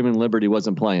heard Freeman Liberty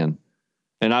wasn't playing,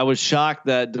 and I was shocked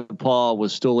that DePaul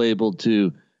was still able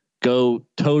to go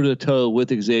toe to toe with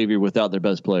Xavier without their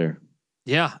best player.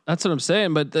 Yeah, that's what I'm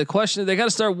saying. But the question is, they got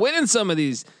to start winning some of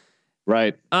these.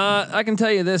 Right. I can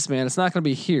tell you this, man. It's not going to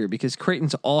be here because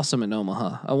Creighton's awesome in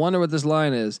Omaha. I wonder what this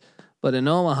line is, but in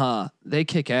Omaha, they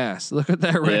kick ass. Look at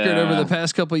that record over the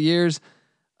past couple of years.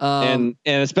 And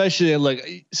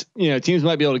especially teams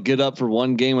might be able to get up for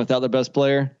one game without their best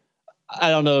player. I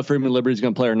don't know if Freeman Liberty is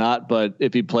going to play or not, but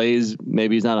if he plays,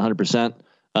 maybe he's not 100%.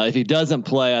 If he doesn't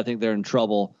play, I think they're in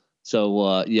trouble. So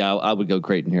I would go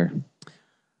Creighton here.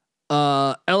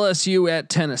 LSU at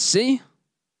Tennessee.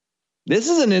 This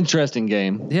is an interesting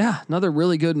game. Yeah, another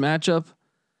really good matchup.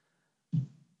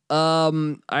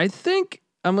 I think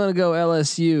I'm going to go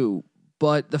LSU,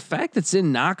 but the fact that it's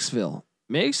in Knoxville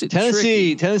makes it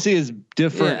tricky. Tennessee is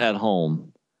different at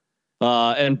home.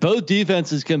 And both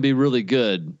defenses can be really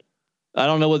good. I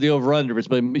don't know what the over under is,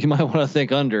 but you might want to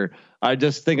think under. I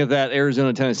just think of that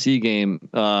Arizona Tennessee game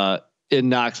in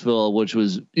Knoxville, which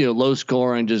was, low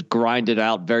scoring, just grinded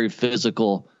out, very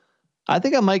physical. I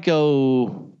think I might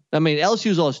go. I mean,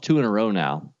 LSU's lost 2 in a row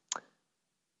now.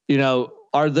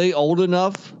 Are they old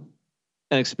enough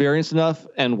and experienced enough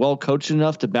and well coached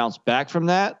enough to bounce back from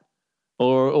that?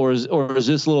 Or is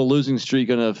this little losing streak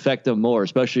going to affect them more,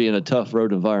 especially in a tough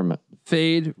road environment?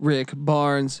 Fade Rick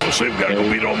Barnes. We'll see. We got to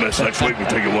go beat Ole Miss next week. We'll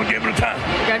take it one game at a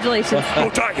time. Congratulations. Go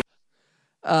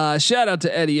Tigers. Shout out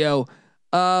to Eddie O.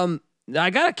 I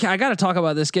gotta talk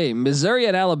about this game, Missouri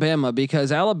at Alabama,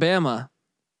 because Alabama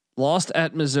lost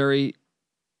at Missouri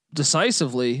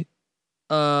decisively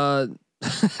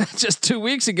just 2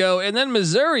 weeks ago, and then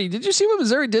Missouri. Did you see what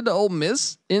Missouri did to Ole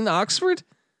Miss in Oxford?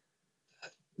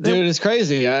 Dude, it's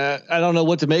crazy. I don't know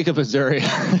what to make of Missouri.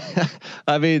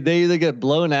 I mean, they either get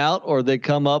blown out or they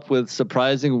come up with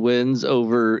surprising wins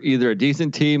over either a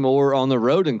decent team or on the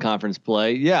road in conference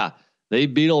play. Yeah, they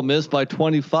beat Ole Miss by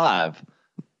 25.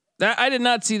 I did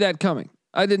not see that coming.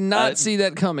 I did not see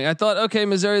that coming. I thought, okay,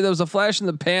 Missouri, there was a flash in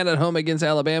the pan at home against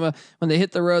Alabama. When they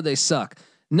hit the road, they suck.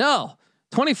 No,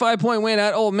 25-point win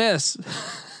at Ole Miss.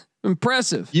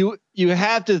 Impressive. You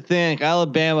have to think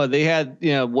Alabama, they had,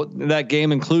 what that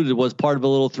game included was part of a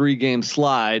little 3-game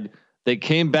slide. They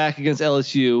came back against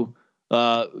LSU,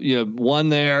 won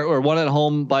there or won at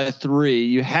home by 3.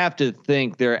 You have to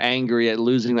think they're angry at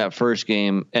losing that first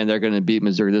game and they're going to beat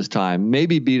Missouri this time.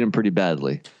 Maybe beat them pretty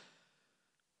badly.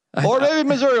 Or maybe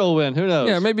Missouri will win. Who knows?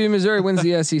 Yeah, maybe Missouri wins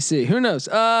the SEC. Who knows?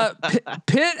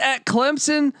 Pitt at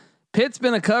Clemson. Pitt's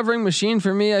been a covering machine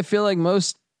for me. I feel like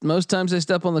most times they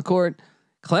step on the court.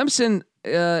 Clemson,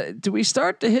 do we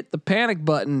start to hit the panic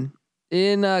button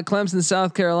in Clemson,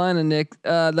 South Carolina, Nick?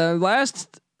 The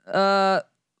last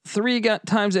 3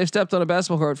 times they've stepped on a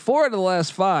basketball court, 4 out of the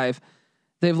last 5,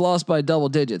 they've lost by double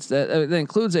digits. That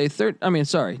includes a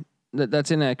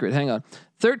that's inaccurate. Hang on.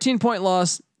 13-point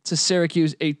loss to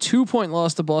Syracuse, a 2-point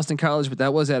loss to Boston College, but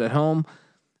that was at home.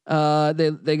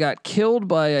 They got killed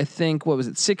by, I think,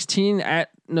 16 at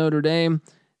Notre Dame.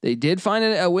 They did find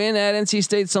a win at NC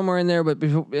State somewhere in there, but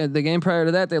before, the game prior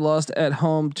to that, they lost at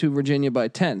home to Virginia by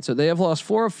 10. So they have lost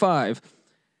 4 of 5.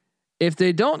 If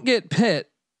they don't get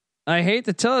Pitt, I hate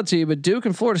to tell it to you, but Duke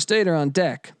and Florida State are on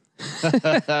deck.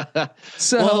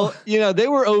 So, they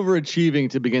were overachieving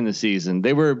to begin the season.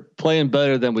 They were playing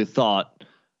better than we thought.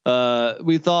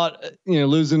 We thought,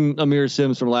 losing Amir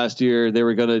Sims from last year, they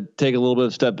were going to take a little bit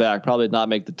of a step back, probably not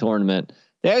make the tournament.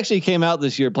 They actually came out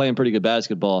this year playing pretty good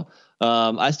basketball.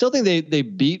 I still think they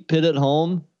beat Pitt at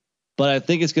home, but I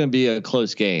think it's going to be a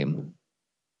close game.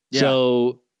 Yeah.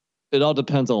 So it all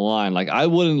depends on the line. Like I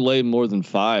wouldn't lay more than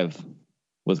 5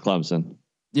 with Clemson.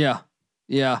 Yeah.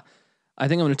 I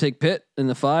think I'm going to take Pitt in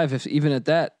the 5, if even at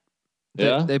that.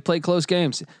 They play close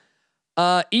games.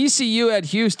 ECU at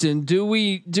Houston. Do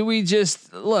we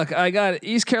just look? I got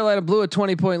East Carolina blew a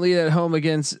 20-point lead at home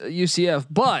against UCF,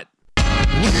 but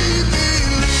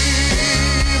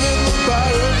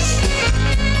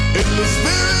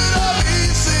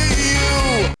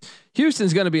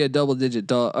Houston's going to be a double-digit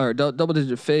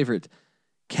favorite.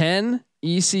 Can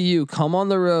ECU come on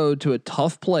the road to a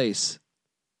tough place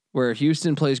where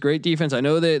Houston plays great defense? I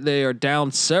know they are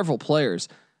down several players.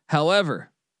 However,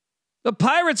 the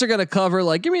Pirates are going to cover.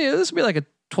 Like, this will be like a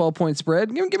 12-point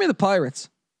spread. Give me the Pirates.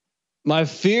 My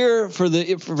fear for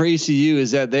ECU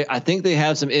is that I think they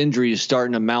have some injuries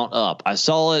starting to mount up. I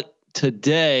saw it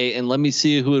today, and let me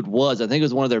see who it was. I think it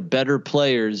was one of their better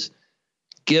players.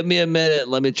 Give me a minute.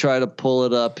 Let me try to pull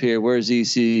it up here. Where's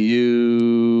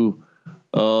ECU?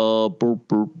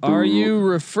 Are you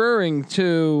referring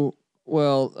to?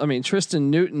 Well, I mean,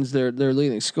 Tristan Newton's their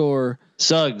leading scorer.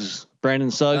 Brandon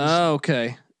Suggs. Oh,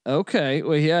 okay.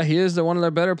 Well, yeah, he is one of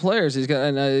their better players. He's got,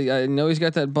 and I know he's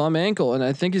got that bum ankle, and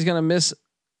I think he's going to miss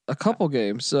a couple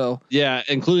games. So yeah,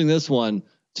 including this one.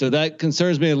 So that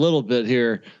concerns me a little bit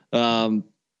here.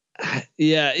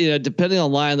 Depending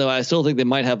on line though, I still think they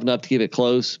might have enough to keep it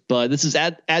close. But this is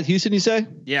at Houston, you say?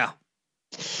 Yeah.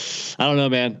 I don't know,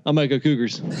 man. I might go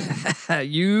Cougars.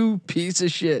 You piece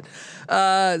of shit.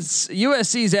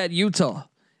 USC's at Utah.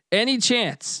 Any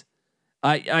chance?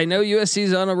 I know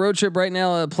USC's on a road trip right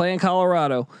now, playing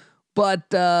Colorado, but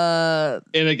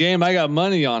in a game I got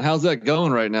money on. How's that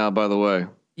going right now? By the way,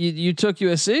 you took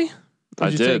USC. I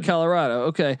did. Take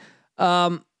Colorado. Okay.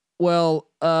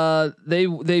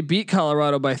 They beat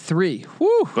Colorado by 3.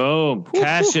 Woo. Boom.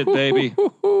 Cash it, baby.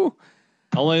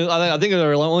 I think they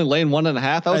were only laying 1.5.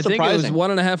 That was surprising. I think it was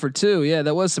 1.5 or 2. Yeah,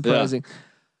 that was surprising.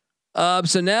 Yeah.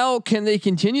 So now can they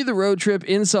continue the road trip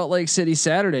in Salt Lake City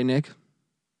Saturday, Nick?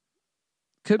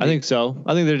 Could be. I think so.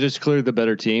 I think they're just clearly the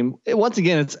better team. Once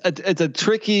again, it's a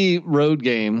tricky road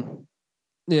game.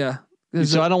 Yeah.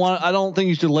 So I don't think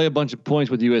you should lay a bunch of points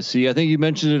with USC. I think you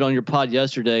mentioned it on your pod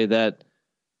yesterday that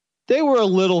they were a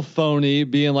little phony,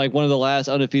 being like one of the last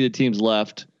undefeated teams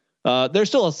left. They're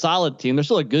still a solid team. They're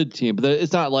still a good team, but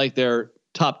it's not like they're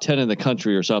top 10 in the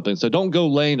country or something. So don't go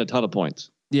laying a ton of points.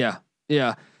 Yeah.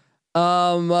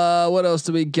 What else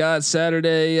do we got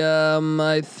Saturday?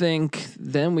 I think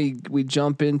then we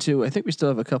jump into. I think we still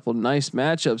have a couple nice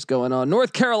matchups going on.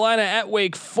 North Carolina at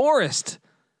Wake Forest.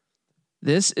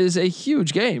 This is a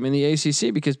huge game in the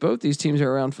ACC because both these teams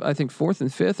are around, I think, 4th and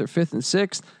 5th or 5th and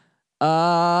 6th.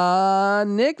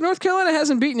 Nick, North Carolina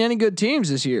hasn't beaten any good teams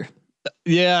this year.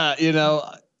 Yeah,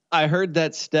 I heard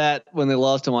that stat when they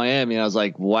lost to Miami, and I was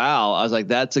like, wow. I was like,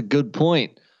 that's a good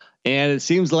point. And it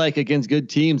seems like against good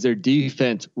teams, their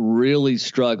defense really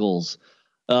struggles.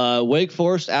 Wake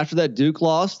Forest, after that Duke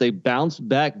loss, they bounced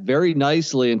back very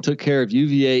nicely and took care of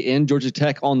UVA and Georgia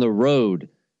Tech on the road.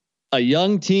 A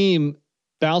young team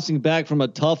bouncing back from a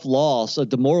tough loss, a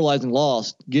demoralizing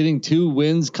loss, getting 2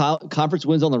 wins, conference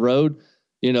wins on the road.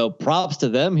 Props to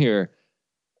them here.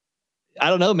 I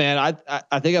don't know, man.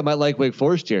 I think I might like Wake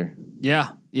Forest here. Yeah.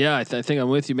 I think I'm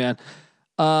with you, man.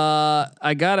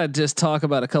 I gotta just talk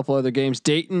about a couple other games.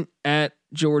 Dayton at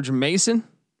George Mason.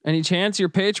 Any chance your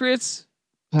Patriots?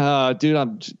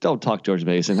 Dude, don't talk George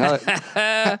Mason. I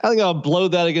think I'll blow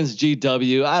that against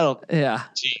GW. I don't. Yeah.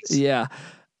 Geez. Yeah.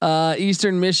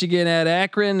 Eastern Michigan at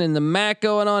Akron and the MAC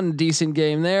going on. Decent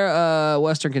game there.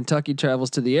 Western Kentucky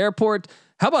travels to the airport.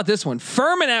 How about this one?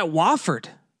 Furman at Wofford.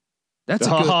 That's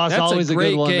always a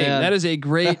great game. Man. That is a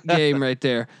great game right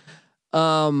there.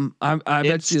 I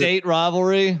bet state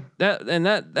rivalry.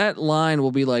 That line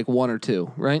will be like 1 or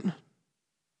 2, right?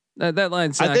 That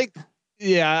line's. I think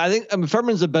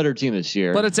Furman's a better team this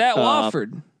year, but it's at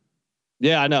Wofford.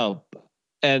 Yeah, I know,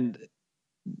 and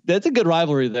that's a good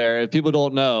rivalry there. If people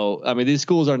don't know, I mean, these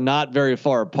schools are not very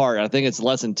far apart. I think it's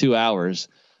less than 2 hours.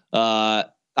 I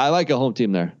like a home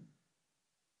team there.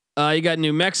 You got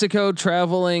New Mexico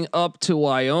traveling up to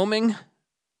Wyoming.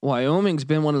 Wyoming's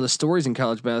been one of the stories in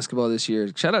college basketball this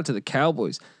year. Shout out to the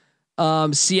Cowboys.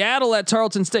 Seattle at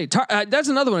Tarleton State. That's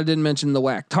another one I didn't mention in the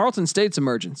WAC. Tarleton State's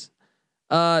emergence.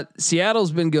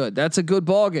 Seattle's been good. That's a good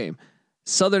ball game.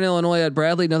 Southern Illinois at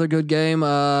Bradley, another good game.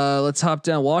 Let's hop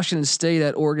down. Washington State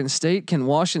at Oregon State. Can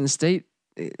Washington State?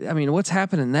 I mean, what's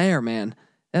happening there, man?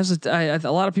 A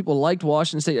lot of people liked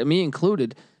Washington State, me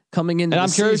included, coming into. And I'm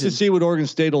curious to see what Oregon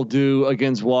State will do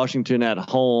against Washington at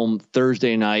home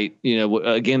Thursday night.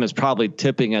 A game that's probably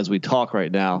tipping as we talk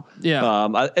right now.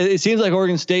 Yeah. It seems like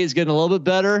Oregon State is getting a little bit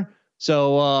better.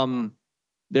 So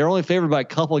they're only favored by a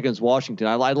couple against Washington.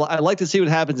 I like to see what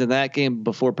happens in that game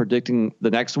before predicting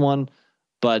the next one.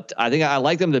 But I think I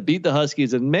like them to beat the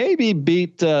Huskies and maybe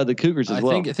beat the Cougars as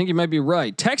well. I think you might be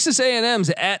right. Texas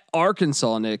A&M's at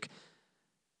Arkansas, Nick.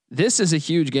 This is a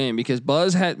huge game because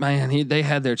Buzz they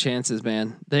had their chances,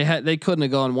 man. They couldn't have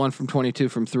gone 1 from 22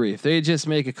 from 3. If they just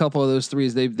make a couple of those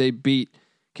threes, they beat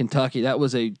Kentucky. That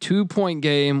was a 2-point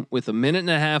game with a minute and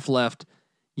a half left.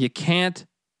 You can't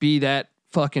be that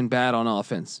fucking bad on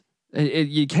offense.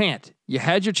 You can't. You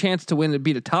had your chance to win, to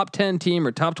beat a top 10 team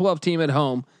or top 12 team at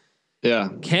home. Yeah.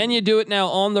 Can you do it now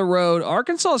on the road?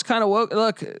 Arkansas is kind of woke.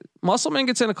 Look, Musselman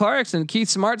gets in a car accident. Keith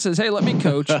Smart says, "Hey, let me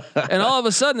coach," and all of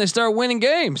a sudden they start winning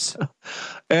games.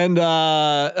 And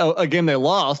a game they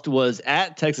lost was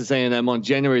at Texas A&M on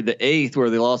January the 8th,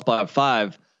 where they lost by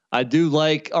 5. I do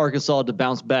like Arkansas to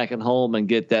bounce back at home and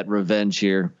get that revenge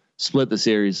here. Split the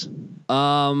series.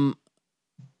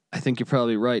 I think you're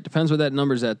probably right. Depends what that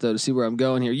number's at, though, to see where I'm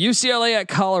going here. UCLA at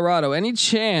Colorado. Any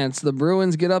chance the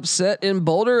Bruins get upset in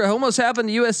Boulder? It almost happened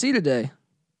to USC today.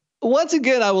 Once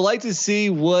again, I would like to see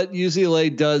what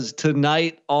UCLA does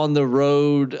tonight on the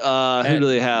road. Who do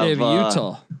they have? They have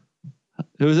Utah.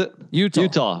 Who is it?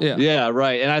 Utah. Yeah,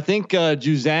 right. And I think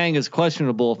Juzang is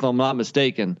questionable, if I'm not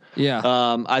mistaken. Yeah.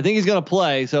 I think he's going to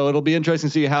play, so it'll be interesting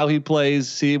to see how he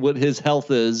plays, see what his health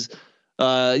is.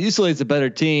 UCLA is a better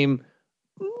team.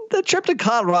 The trip to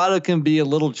Colorado can be a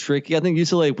little tricky. I think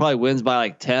UCLA probably wins by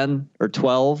like 10 or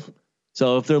 12.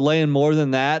 So if they're laying more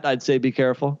than that, I'd say be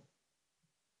careful.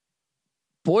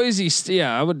 Boise State.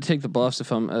 Yeah, I would take the Buffs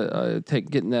if I'm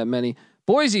getting that many.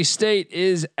 Boise State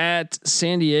is at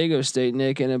San Diego State,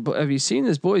 Nick. And have you seen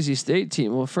this Boise State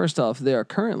team? Well, first off, they are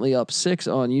currently up 6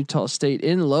 on Utah State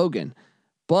in Logan,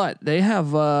 but they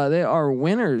are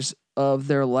winners of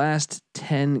their last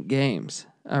 10 games.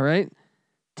 All right.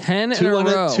 10 in a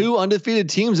row. 2 undefeated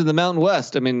teams in the Mountain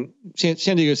West. I mean,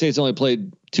 San Diego State's only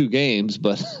played 2 games,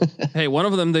 but hey, one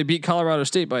of them they beat Colorado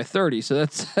State by 30. So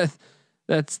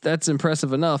that's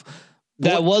impressive enough.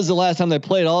 That was the last time they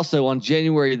played, also on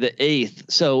January the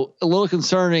 8th. So a little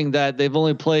concerning that they've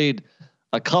only played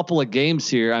a couple of games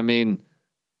here. I mean,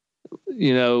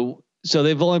 so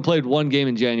they've only played 1 game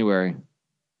in January.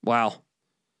 Wow.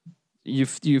 You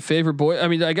favor Boise? I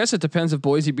mean, I guess it depends if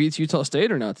Boise beats Utah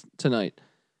State or not tonight.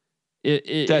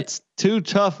 That's 2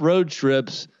 tough road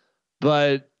trips.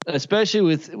 but especially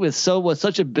with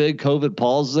such a big COVID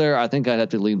pause there, I think I'd have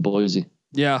to lean Boise.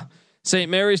 Yeah. St.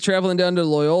 Mary's traveling down to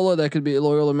Loyola. That could be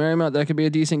Loyola Marymount. That could be a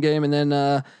decent game. And then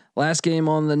last game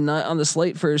on the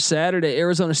slate for Saturday,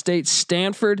 Arizona State,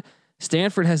 Stanford.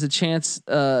 Stanford has a chance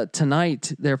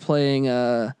tonight. They're playing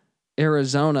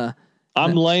Arizona.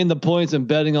 I'm laying the points and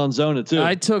betting on Zona too.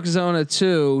 I took Zona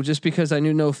too, just because I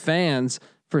knew no fans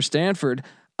for Stanford.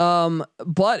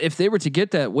 But if they were to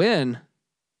get that win,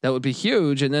 that would be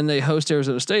huge. And then they host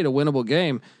Arizona State, a winnable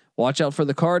game. Watch out for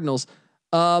the Cardinals.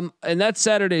 And that's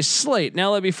Saturday's slate.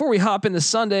 Now, before we hop into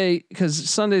Sunday, because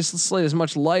Sunday's slate is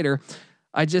much lighter,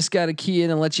 I just got to key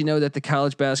in and let you know that the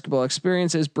college basketball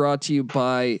experience is brought to you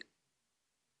by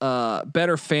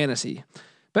Better Fantasy.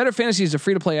 Better Fantasy is a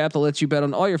free-to-play app that lets you bet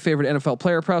on all your favorite NFL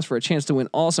player props for a chance to win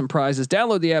awesome prizes.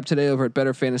 Download the app today over at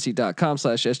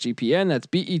betterfantasy.com/SGPN. That's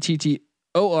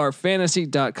BETTOR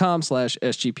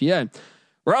fantasy.com/SGPN.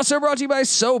 We're also brought to you by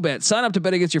SoBet. Sign up to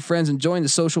bet against your friends and join the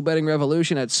social betting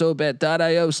revolution at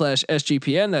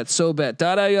SoBet.io/SGPN. That's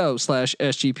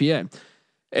SoBet.io/SGPN.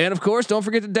 And of course, don't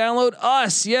forget to download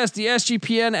us. Yes, the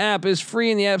SGPN app is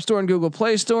free in the App Store and Google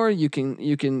Play Store. You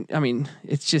can. I mean,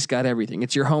 it's just got everything.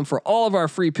 It's your home for all of our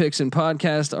free picks and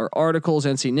podcasts, our articles.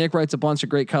 NC Nick writes a bunch of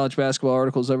great college basketball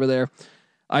articles over there.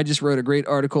 I just wrote a great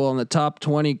article on the top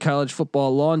 20 college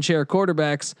football lawn chair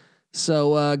quarterbacks.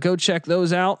 So go check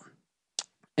those out.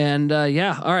 And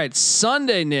yeah, all right.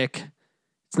 Sunday, Nick.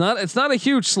 It's not a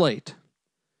huge slate.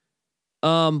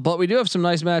 But we do have some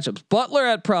nice matchups. Butler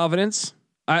at Providence.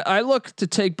 I look to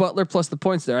take Butler plus the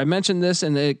points there. I mentioned this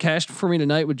and it cashed for me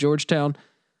tonight with Georgetown.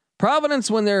 Providence,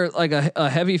 when they're like a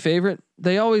heavy favorite,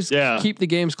 they always keep the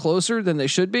games closer than they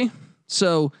should be.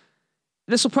 So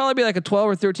this will probably be like a 12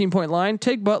 or 13 point line.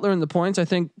 Take Butler in the points. I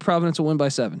think Providence will win by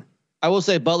 7. I will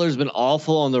say Butler's been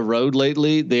awful on the road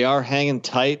lately. They are hanging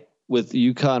tight with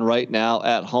UConn right now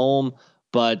at home.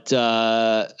 But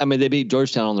I mean, they beat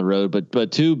Georgetown on the road,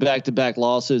 but 2 back-to-back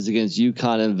losses against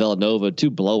UConn and Villanova,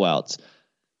 2 blowouts.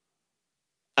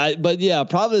 But yeah,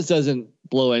 Providence doesn't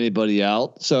blow anybody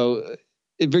out. So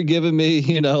if you're giving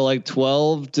me, like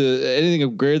 12 to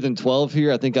anything greater than 12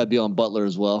 here, I think I'd be on Butler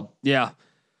as well. Yeah.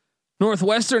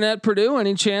 Northwestern at Purdue.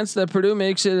 Any chance that Purdue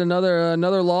makes it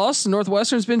another loss?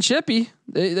 Northwestern's been chippy.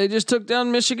 They just took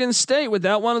down Michigan State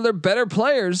without one of their better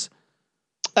players.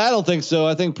 I don't think so.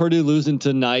 I think Purdue losing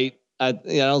tonight. I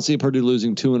don't see Purdue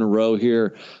losing 2 in a row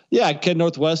here. Yeah, can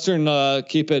Northwestern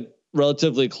keep it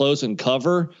relatively close and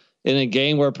cover in a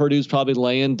game where Purdue's probably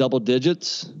laying double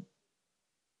digits?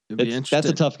 That's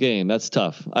a tough game. That's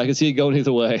tough. I can see it going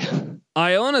either way.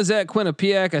 Iona's at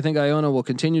Quinnipiac. I think Iona will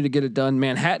continue to get it done.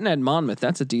 Manhattan at Monmouth.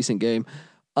 That's a decent game.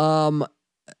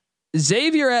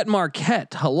 Xavier at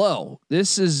Marquette. Hello.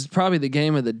 This is probably the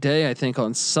game of the day, I think,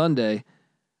 on Sunday.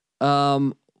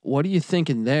 What are you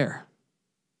thinking there?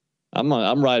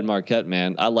 I'm riding Marquette,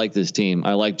 man. I like this team.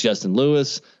 I like Justin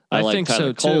Lewis. I like think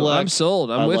Tyler so too. I'm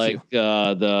sold. I'm with you.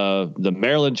 The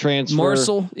Maryland transfer.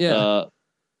 Marcel. Yeah.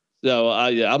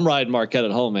 I'm riding Marquette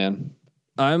at home, man.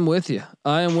 I'm with you.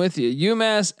 I am with you.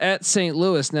 UMass at St.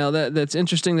 Louis. Now that's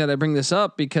interesting that I bring this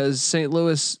up because St.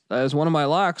 Louis, as one of my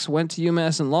locks, went to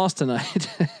UMass and lost tonight.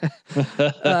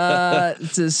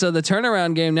 So the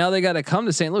turnaround game, now they got to come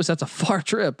to St. Louis. That's a far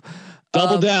trip.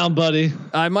 Double down, buddy.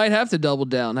 I might have to double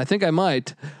down. I think I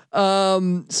might.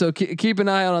 So keep an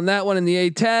eye out on that one in the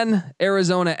A10.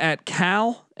 Arizona at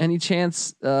Cal. Any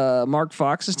chance Mark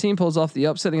Fox's team pulls off the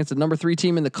upset against the number 3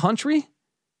 team in the country?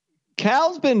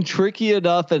 Cal's been tricky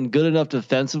enough and good enough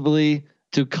defensively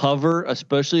to cover,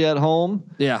 especially at home.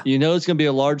 Yeah. It's going to be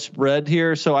a large spread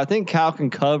here. So I think Cal can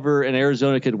cover and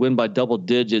Arizona could win by double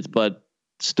digits, but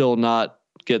still not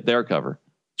get their cover.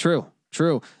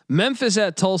 True. Memphis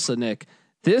at Tulsa, Nick.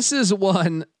 This is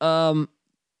one.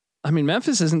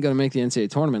 Memphis isn't going to make the NCAA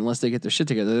tournament unless they get their shit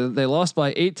together. They lost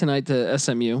by 8 tonight to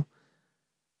SMU.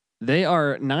 They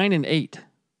are 9-8.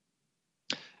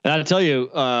 And I tell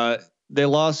you, they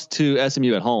lost to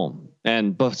SMU at home.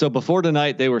 And so before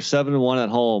tonight, they were 7-1 at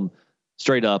home,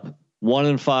 straight up,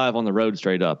 1-5 on the road,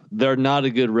 straight up. They're not a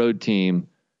good road team.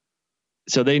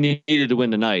 So they needed to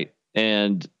win tonight.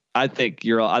 And I think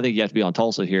you have to be on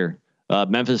Tulsa here.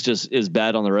 Memphis just is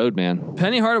bad on the road, man.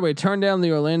 Penny Hardaway turned down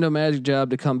the Orlando Magic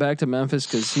job to come back to Memphis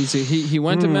because he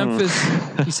went to Memphis.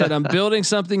 He said, "I'm building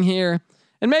something here,"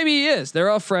 and maybe he is. They're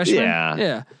all freshmen.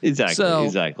 Yeah,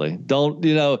 exactly. Don't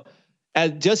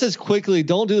just as quickly.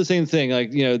 Don't do the same thing.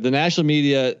 Like the national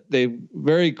media, they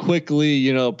very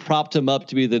quickly propped him up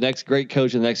to be the next great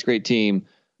coach and the next great team.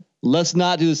 Let's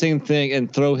not do the same thing and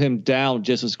throw him down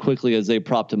just as quickly as they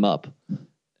propped him up.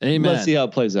 Amen. Let's see how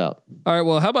it plays out. All right.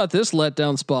 Well, how about this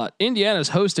letdown spot? Indiana's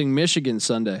hosting Michigan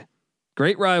Sunday.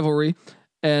 Great rivalry,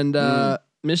 and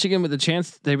Michigan with a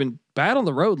chance. They've been bad on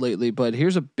the road lately, but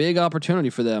here's a big opportunity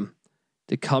for them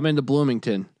to come into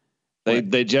Bloomington.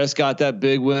 They just got that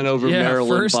big win over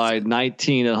Maryland by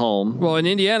 19 at home. Well, in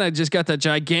Indiana, just got that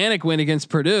gigantic win against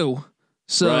Purdue.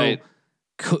 So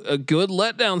a good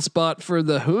letdown spot for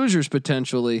the Hoosiers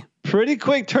potentially. Pretty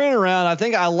quick turnaround. I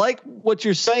think I like what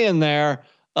you're saying there.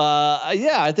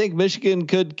 I think Michigan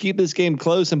could keep this game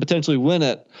close and potentially win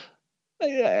it.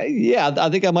 I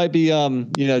think I might be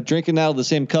drinking out of the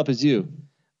same cup as you.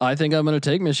 I think I'm going to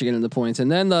take Michigan in the points.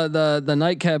 And then the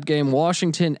nightcap game,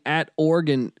 Washington at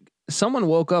Oregon. Someone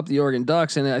woke up the Oregon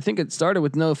Ducks, and I think it started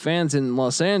with no fans in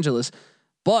Los Angeles,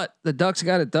 but the Ducks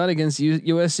got it done against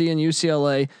USC and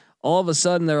UCLA. All of a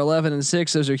sudden, they're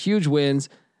 11-6. Those are huge wins.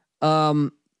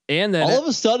 And then all of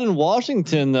a sudden,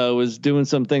 Washington though is doing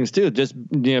some things too. Just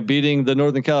beating the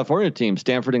Northern California team,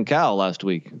 Stanford and Cal last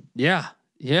week. Yeah,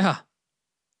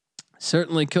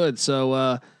 certainly could.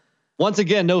 So once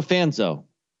again, no fans though.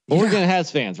 Oregon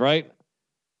has fans, right?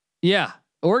 Yeah.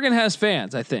 Oregon has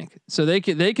fans, I think, so they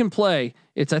can play.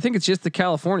 I think it's just the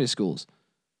California schools.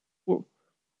 What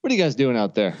are you guys doing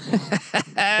out there?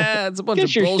 It's a bunch Get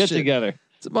of your bullshit shit together.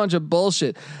 It's a bunch of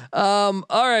bullshit. All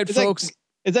right, folks.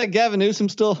 Is that Gavin Newsom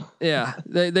still? Yeah,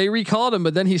 they recalled him,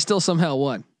 but then he still somehow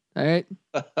won. All right.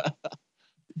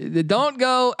 They don't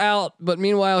go out, but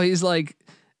meanwhile he's like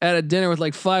at a dinner with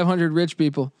like 500 rich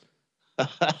people.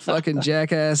 Fucking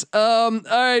jackass. All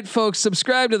right, folks,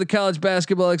 subscribe to the College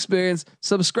Basketball Experience.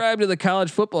 Subscribe to the College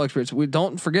Football Experience. We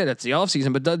don't forget it's the off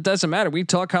season, but doesn't matter. We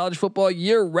talk college football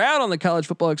year round on the College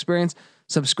Football Experience.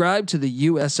 Subscribe to the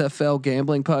USFL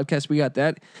Gambling Podcast. We got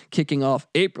that kicking off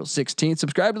April 16th.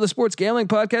 Subscribe to the Sports Gambling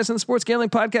Podcast and the Sports Gambling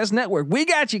Podcast Network. We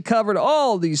got you covered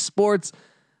all these sports.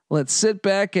 Let's sit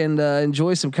back and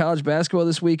enjoy some college basketball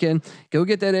this weekend. Go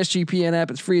get that SGPN app.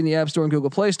 It's free in the App Store and Google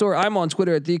Play Store. I'm on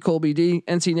Twitter at TheColbyD.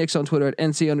 NC Nick's on Twitter at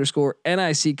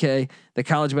NC_NICK. The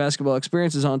College Basketball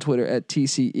Experience is on Twitter at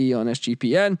TCE on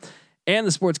SGPN. And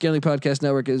the Sports Gambling Podcast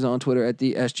Network is on Twitter at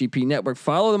the SGP Network.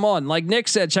 Follow them on. Like Nick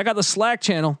said, check out the Slack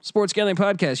channel, Sports Gambling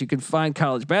Podcast. You can find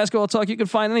college basketball talk. You can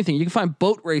find anything. You can find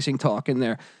boat racing talk in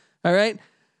there. All right.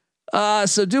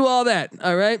 So do all that.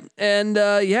 All right. And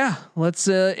let's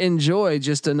enjoy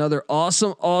just another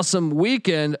awesome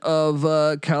weekend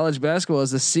of college basketball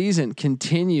as the season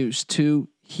continues to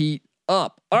heat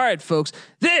up. All right, folks,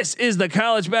 this is the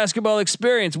College Basketball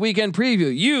Experience weekend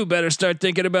preview. You better start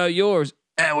thinking about yours.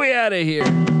 And we out of here.